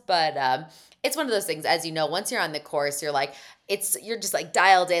trials, but it's one of those things. As you know, once you're on the course, you're like, you're just like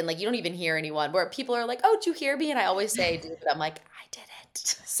dialed in. Like you don't even hear anyone. Where people are like, "Oh, did you hear me?" And I always say I do, but I'm like, I didn't.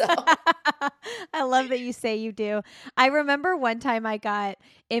 So I love that you say you do. I remember one time I got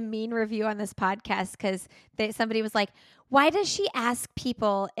a mean review on this podcast because somebody was like, why does she ask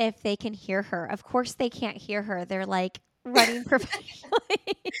people if they can hear her? Of course they can't hear her. They're like running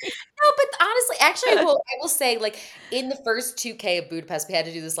professionally. no, but honestly, actually, I will say, like in the first 2K of Budapest, we had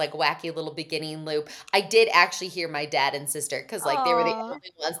to do this like wacky little beginning loop. I did actually hear my dad and sister because like they were the Oh,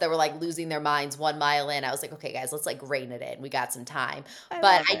 only ones that were like losing their minds 1 mile in. I was like, okay, guys, let's like rein it in. We got some time, I but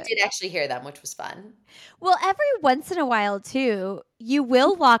love I it. did actually hear them, which was fun. Well, every once in a while too, you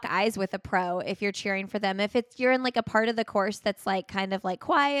will lock eyes with a pro if you're cheering for them. If you're in like a part of the course that's like kind of like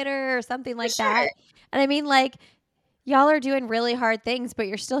quieter or something For like sure. that. And I mean like y'all are doing really hard things, but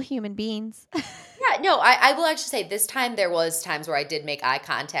you're still human beings. Yeah, no, I will actually say this time there was times where I did make eye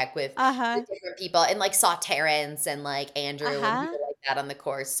contact with the Uh-huh. different people and like saw Terrence and like Andrew and Uh-huh. people like that on the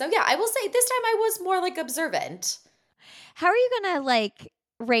course. So yeah, I will say this time I was more like observant. How are you gonna like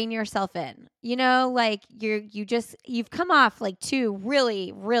rein yourself in? You know, like you've come off like two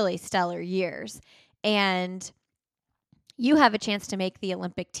really, really stellar years and you have a chance to make the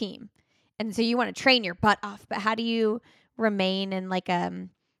Olympic team. And so you want to train your butt off, but how do you remain in like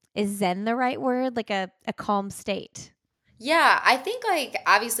is zen the right word? Like a calm state. Yeah, I think like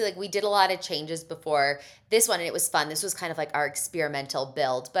obviously like we did a lot of changes before this one and it was fun. This was kind of like our experimental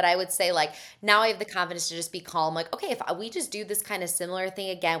build, but I would say like now I have the confidence to just be calm like okay, if we just do this kind of similar thing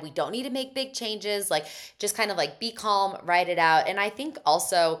again, we don't need to make big changes, like just kind of like be calm, write it out. And I think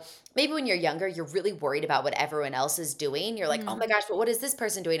also maybe when you're younger, you're really worried about what everyone else is doing. You're like, "Oh my Mm. gosh, but what is this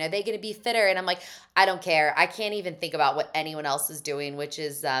person doing? Are they going to be fitter?" And I'm like, "I don't care. I can't even think about what anyone else is doing," which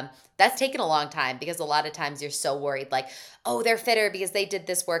is that's taken a long time because a lot of times you're so worried like oh, they're fitter because they did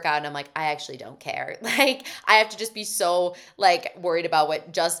this workout. And I'm like, I actually don't care. Like, I have to just be so like worried about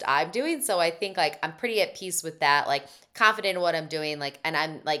what just I'm doing. So I think like I'm pretty at peace with that, like confident in what I'm doing. Like, and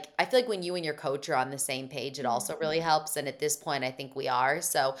I'm like, I feel like when you and your coach are on the same page, it also Mhm. really helps. And at this point, I think we are.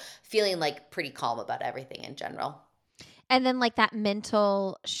 So feeling like pretty calm about everything in general. And then like that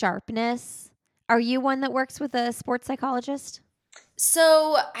mental sharpness. Are you one that works with a sports psychologist?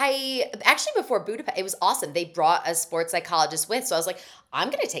 So I actually before Budapest, it was awesome. They brought a sports psychologist with, so I was like, I'm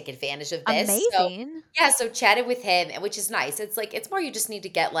gonna take advantage of this. So Amazing. yeah, so chatted with him, which is nice. It's like it's more you just need to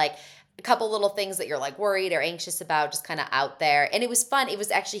get like a couple little things that you're like worried or anxious about, just kind of out there. And it was fun. It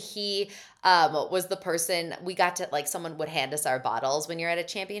was actually he was the person we got to like someone would hand us our bottles when you're at a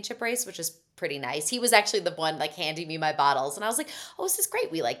championship race, which is pretty nice. He was actually the one like handing me my bottles and I was like, "Oh, this is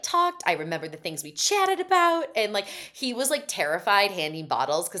great." We like talked. I remember the things we chatted about and like he was like terrified handing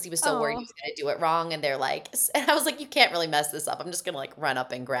bottles because he was so worried he Oh, was going to do it wrong and they're like and I was like, "You can't really mess this up. I'm just going to like run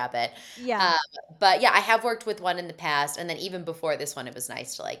up and grab it." yeah. Um but yeah, I have worked with one in the past and then even before this one it was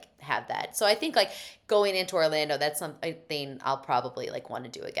nice to like have that. So I think like going into Orlando that's something I'll probably like want to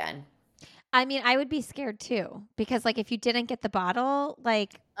do again. I mean, I would be scared too because like if you didn't get the bottle,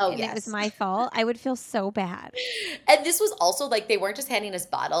 like Oh, and it was yes. my fault, I would feel so bad. And this was also like they weren't just handing us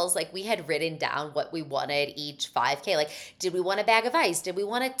bottles, like we had written down what we wanted each 5K. Like, did we want a bag of ice? Did we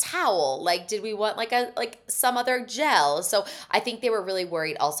want a towel? Like, did we want like a like some other gel? So I think they were really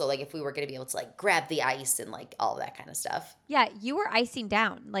worried also like if we were gonna be able to like grab the ice and like all of that kind of stuff. Yeah, you were icing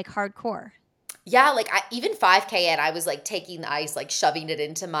down like hardcore. Yeah, like I even 5K and I was like taking the ice, like shoving it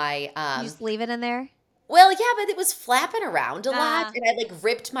into my You just leave it in there? well, yeah, but it was flapping around a lot, Ah. and I, like,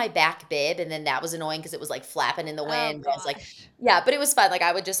 ripped my back bib, and then that was annoying because it was, like, flapping in the Oh wind. I was like gosh. yeah, but it was fun, like,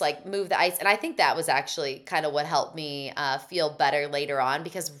 I would just, like, move the ice, and I think that was actually kinda what helped me, feel better later on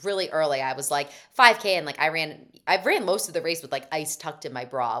because really early, I was, like, 5K and, like, I ran most of the race with, like, ice tucked in my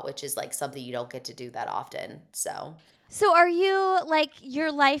bra, which is, like, something you don't get to do that often, so So are you like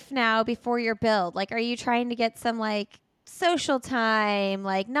your life now before your build? Like, are you trying to get some like social time,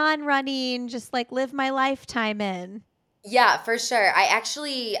 like non-running, just like live my lifetime in? Yeah, for sure.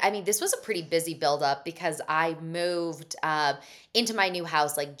 I mean, this was a pretty busy buildup because I moved into my new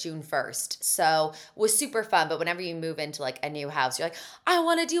house like June 1st. So was super fun. But whenever you move into like a new house, you're like, I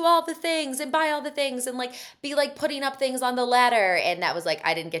want to do all the things and buy all the things and like be like putting up things on the ladder. And that was like,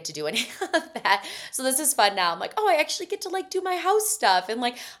 I didn't get to do any of that. So this is fun now. I'm like, oh, I actually get to like do my house stuff and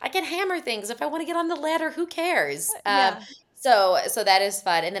like I can hammer things. If I want to get on the ladder, who cares? Yeah. So that is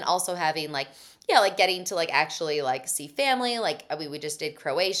fun. And then also having like, yeah, like getting to like actually like see family. Like we just did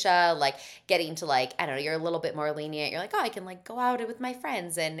Croatia, like getting to like, I don't know, you're a little bit more lenient. You're like, oh, I can like go out with my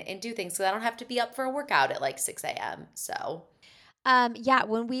friends and do things so I don't have to be up for a workout at like 6 a.m. So Yeah,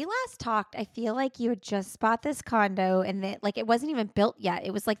 when we last talked, I feel like you had just bought this condo and that like it wasn't even built yet.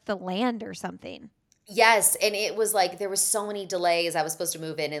 It was like the land or something. yes, and it was like there was so many delays. I was supposed to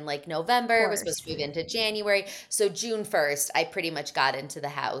move in like Of November, was supposed course. to move into January. So June 1st, I pretty much got into the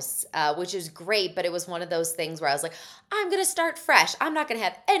house, which is great, but it was one of those things where I was like, I'm going to start fresh. I'm not going to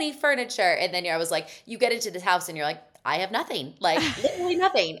have any furniture. And then I was like, you get into this house and you're like, I have nothing, like literally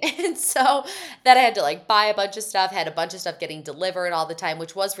nothing. And so that I had to like buy a bunch of stuff, had a bunch of stuff getting delivered all the time,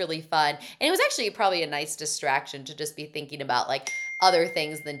 which was really fun. And it was actually probably a nice distraction to just be thinking about like other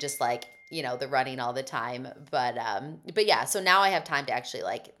things than just like, the running all the time. But yeah, so now I have time to actually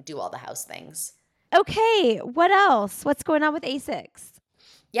like do all the house things. Okay, what else? What's going on with ASICS?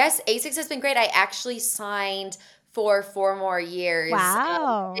 Yes, ASICS has been great. I actually signed for 4 more years this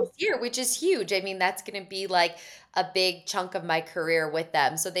Wow. year, which is huge. I mean, that's going to be like a big chunk of my career with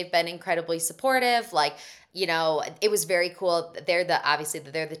them. So they've been incredibly supportive. Like, it was very cool. They're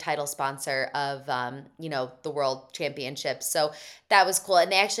the title sponsor of the World Championships. So that was cool.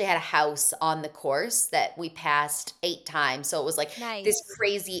 And they actually had a house on the course that we passed 8 times. So it was like this Nice.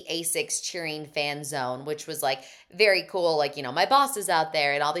 crazy ASICS cheering fan zone, which was like very cool. Like, my boss is out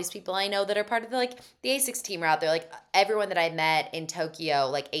there and all these people I know that are part of the ASICS team are out there. Like everyone that I met in Tokyo,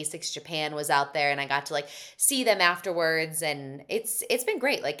 like ASICS Japan was out there and I got to like see them afterwards. And it's been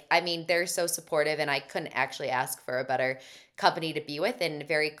great. Like, I mean, they're so supportive and I couldn't actually ask for a better company to be with, and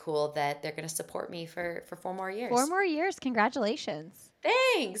very cool that they're going to support me for 4 more years. 4 more years. Congratulations.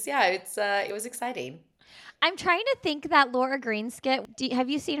 Thanks. Yeah, it was exciting. I'm trying to think that Laura Green skit. Have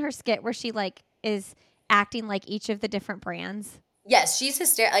you seen her skit where she like is acting like each of the different brands? Yes, she's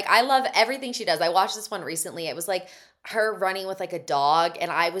hysterical. Like I love everything she does. I watched this one recently. It was like her running with like a dog, and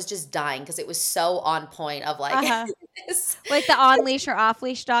I was just dying because it was so on point. Of like, Uh-huh. this. Like the on leash or off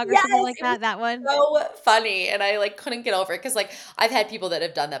leash dog or Yes, something like it was that. That one. so funny, and I like couldn't get over it because like I've had people that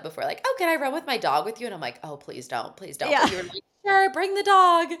have done that before. Like, oh, can I run with my dog with you? And I'm like, oh, please don't, please don't. Yeah. But you were like, sure, bring the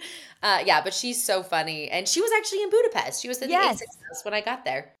dog. Yeah, but she's so funny, and she was actually in Budapest. She was at the Yes. A6 house when I got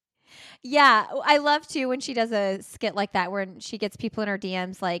there. Yeah. I love too when she does a skit like that where she gets people in her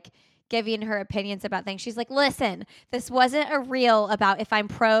DMs like giving her opinions about things. She's like, listen, this wasn't a reel about if I'm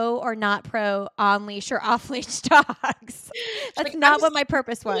pro or not pro on leash or off leash dogs. She's That's like, I'm not just what my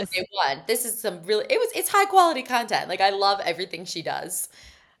purpose what was. they want. This is some really it's high quality content. Like I love everything she does.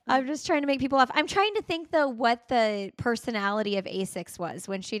 I'm just trying to make people laugh. I'm trying to think though what the personality of Asics was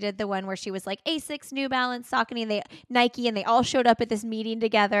when she did the one where she was like Asics, New Balance, Saucony, and Nike, and they all showed up at this meeting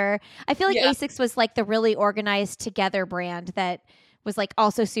together. I feel like Yeah. Asics was like the really organized together brand that was like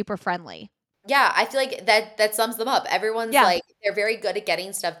also super friendly. Yeah, I feel like that sums them up. Everyone's Yeah, like they're very good at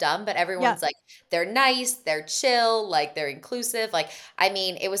getting stuff done, but yeah. everyone's like they're nice, they're chill, like they're inclusive. Like I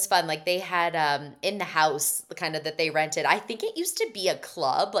mean, it was fun. Like they had in the house kind of that they rented. I think it used to be a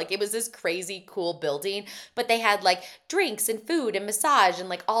club. Like it was this crazy cool building, but they had like drinks and food and massage and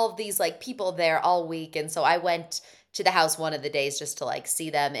like all of these like people there all week. And so I went to the house one of the days just to like see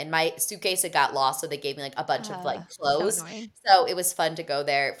them, and my suitcase had got lost, so they gave me like a bunch of like So clothes. annoying. So it was fun to go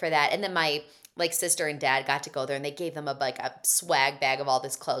there for that. And then my like sister and dad got to go there and they gave them a swag bag of all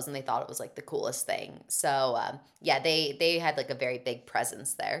this clothes and they thought it was like the coolest thing. So yeah, they had like a very big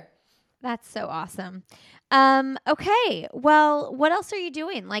presence there. That's so awesome. Okay. Well, what else are you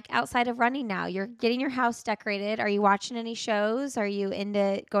doing like outside of running now? You're getting your house decorated. Are you watching any shows? Are you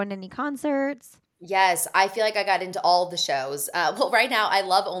into going to any concerts? Yes, I feel like I got into all the shows. Well, right now I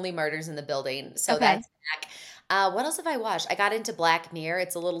love Only Murders in the Building, so Okay. that's back. What else have I watched? I got into Black Mirror.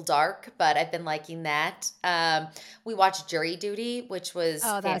 It's a little dark, but I've been liking that. We watched Jury Duty, which was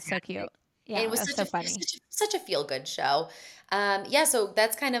Oh, that's so fantastic. cute. And Yeah, it was that's such so a funny. such a feel good show. Yeah, so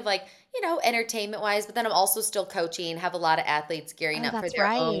that's kind of like entertainment wise. But then I'm also still coaching. Have a lot of athletes gearing Oh, up for that's their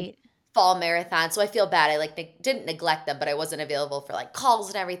own right. fall marathon. So I feel bad. I like didn't neglect them, but I wasn't available for like calls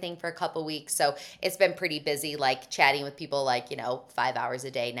and everything for a couple weeks. So it's been pretty busy, like chatting with people like, 5 hours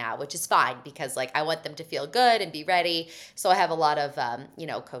a day now, which is fine because like I want them to feel good and be ready. So I have a lot of,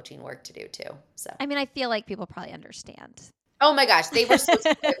 coaching work to do too. So, I mean, I feel like people probably understand. oh my gosh, they were so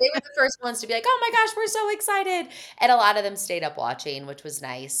they were the first ones to be like, "Oh my gosh, we're so excited." And a lot of them stayed up watching, which was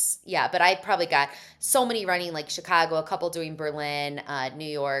nice. Yeah, but I probably got so many running like Chicago, a couple doing Berlin, New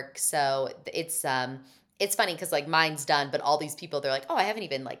York. So it's funny cuz like mine's done, but all these people they're like, "Oh, I haven't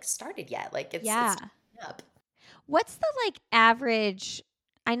even like started yet." Like Yeah. it's up. What's the like average?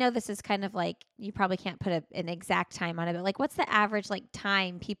 I know this is kind of like you probably can't put an exact time on it, but like what's the average like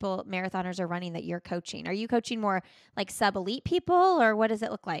time people marathoners are running that you're coaching? Are you coaching more like sub elite people or what does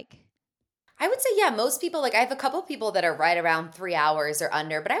it look like? I would say, yeah, most people, like I have a couple people that are right around 3 hours or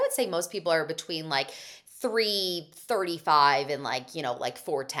under, but I would say most people are between like 3:35 and like, like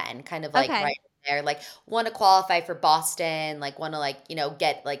 4:10, kind of like Okay. right there. Like want to qualify for Boston, like want to like,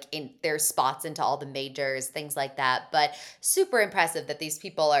 get like in their spots into all the majors, things like that. But super impressive that these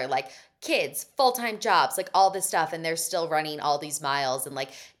people are like kids, full-time jobs, like all this stuff, and they're still running all these miles and like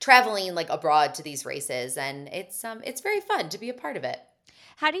traveling like abroad to these races. And it's very fun to be a part of it.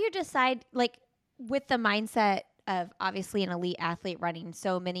 How do you decide, like, with the mindset of obviously an elite athlete running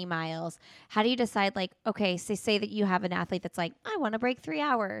so many miles, how do you decide, like, okay, so say that you have an athlete that's like, I want to break 3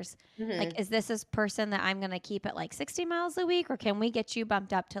 hours. Like, Mhm. is this person that I'm going to keep at like 60 miles a week, or can we get you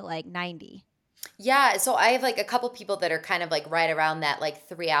bumped up to like 90? Yeah, so I have like a couple people that are kind of like right around that like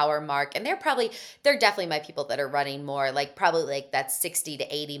 3 hour mark. And they're definitely my people that are running more, like probably like that 60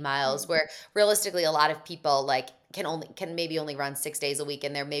 to 80 miles, Mm. where realistically a lot of people like can maybe only run 6 days a week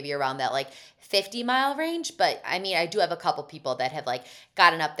and they're maybe around that like 50-mile range. But I mean, I do have a couple people that have like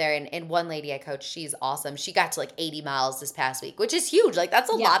gotten up there and one lady I coach, she's awesome. She got to like 80 miles this past week, which is huge. Like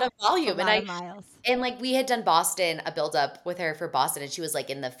that's a Yeah, lot of it's a volume. lot of miles. And like we had done Boston, a build up with her for Boston, and she was like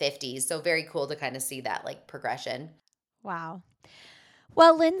in the 50s. So very cool to kind of see that like progression. Wow.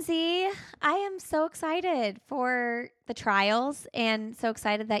 Well, Lindsay, I am so excited for the trials and so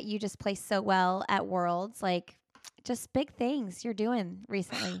excited that you just placed so well at Worlds. Like, just big things you're doing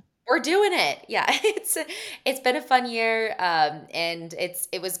recently. We're doing it. Yeah. It's been a fun year. And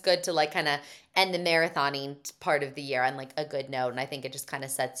it was good to like kind of end the marathoning part of the year on like a good note. And I think it just kind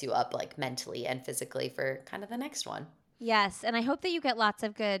of sets you up like mentally and physically for kind of the next one. Yes, and I hope that you get lots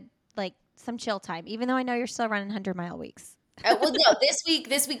of good, like some chill time, even though I know you're still running 100-mile weeks. Well, no, this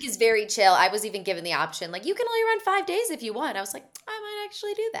week is very chill. I was even given the option, like you can only run 5 days if you want. I was like, I might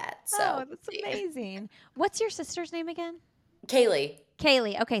actually do that. So Oh, that's amazing. What's your sister's name again? Kaylee.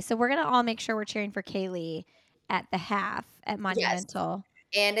 Kaylee. Okay, so we're going to all make sure we're cheering for Kaylee at the half at Yes. Monumental.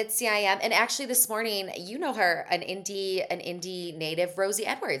 And at CIM. And actually this morning, you know her, an Indy native, Rosie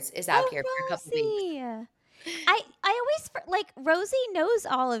Edwards, is out Oh, here for a couple weeks. Rosie. I always like Rosie knows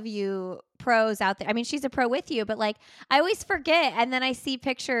all of you pros out there. I mean, she's a pro with you, but like I always forget and then I see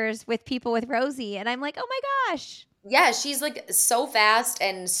pictures with people with Rosie and I'm like, "Oh my gosh." Yeah, she's like so fast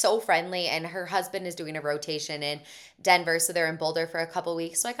and so friendly. And her husband is doing a rotation in Denver. So they're in Boulder for a couple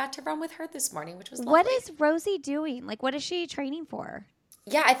weeks. So I got to run with her this morning, which was What lovely. is Rosie doing? Like what is she training for?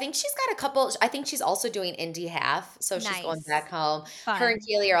 Yeah, I think she's got a couple. I think she's also doing Indy half. So she's going Nice. back home. Her and Fun.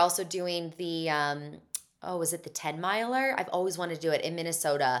 Keely are also doing the, oh, is it the 10 miler? I've always wanted to do it in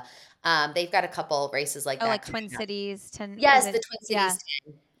Minnesota. They've got a couple races like Oh, that like Twin coming up. Cities 10 is Yes, the it? Twin Yeah. Cities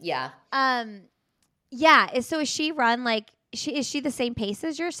 10. Yeah. Um yeah, so is she run like is she the same pace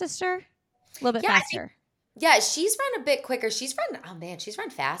as your sister? A little bit Yeah, faster. yeah, she's run a bit quicker. Oh man, she's run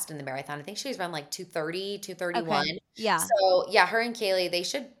fast in the marathon. I think she's run like 2:30, 2:31. Okay. Yeah. So yeah, her and Kaylee,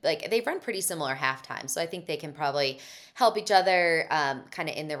 they've run pretty similar halftime. So I think they can probably help each other kind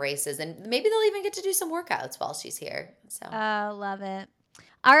of in the races. And maybe they'll even get to do some workouts while she's here. So Oh, love it.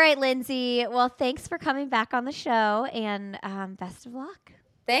 All right, Lindsay. Well, thanks for coming back on the show and best of luck.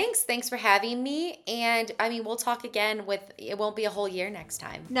 thanks. Thanks for having me. And I mean, we'll talk again it won't be a whole year next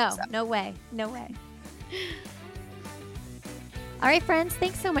time. No, So no way. No way. All right, friends.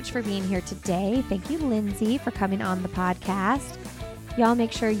 Thanks so much for being here today. Thank you, Lindsay, for coming on the podcast. Y'all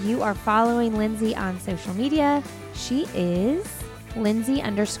make sure you are following Lindsay on social media. She is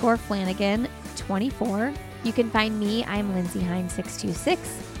Lindsay_Flanagan24. You can find me. I'm Lindsay Hine 626.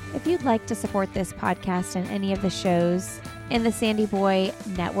 If you'd like to support this podcast and any of the shows in the Sandy Boy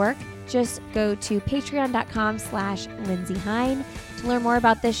Network, just go to patreon.com/Lindsay Hine. To learn more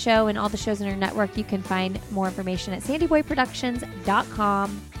about this show and all the shows in our network, you can find more information at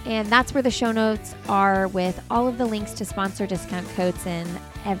sandyboyproductions.com. And that's where the show notes are with all of the links to sponsor discount codes and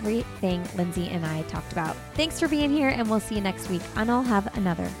everything Lindsay and I talked about. Thanks for being here, and we'll see you next week on I'll Have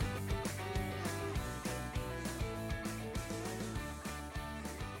Another.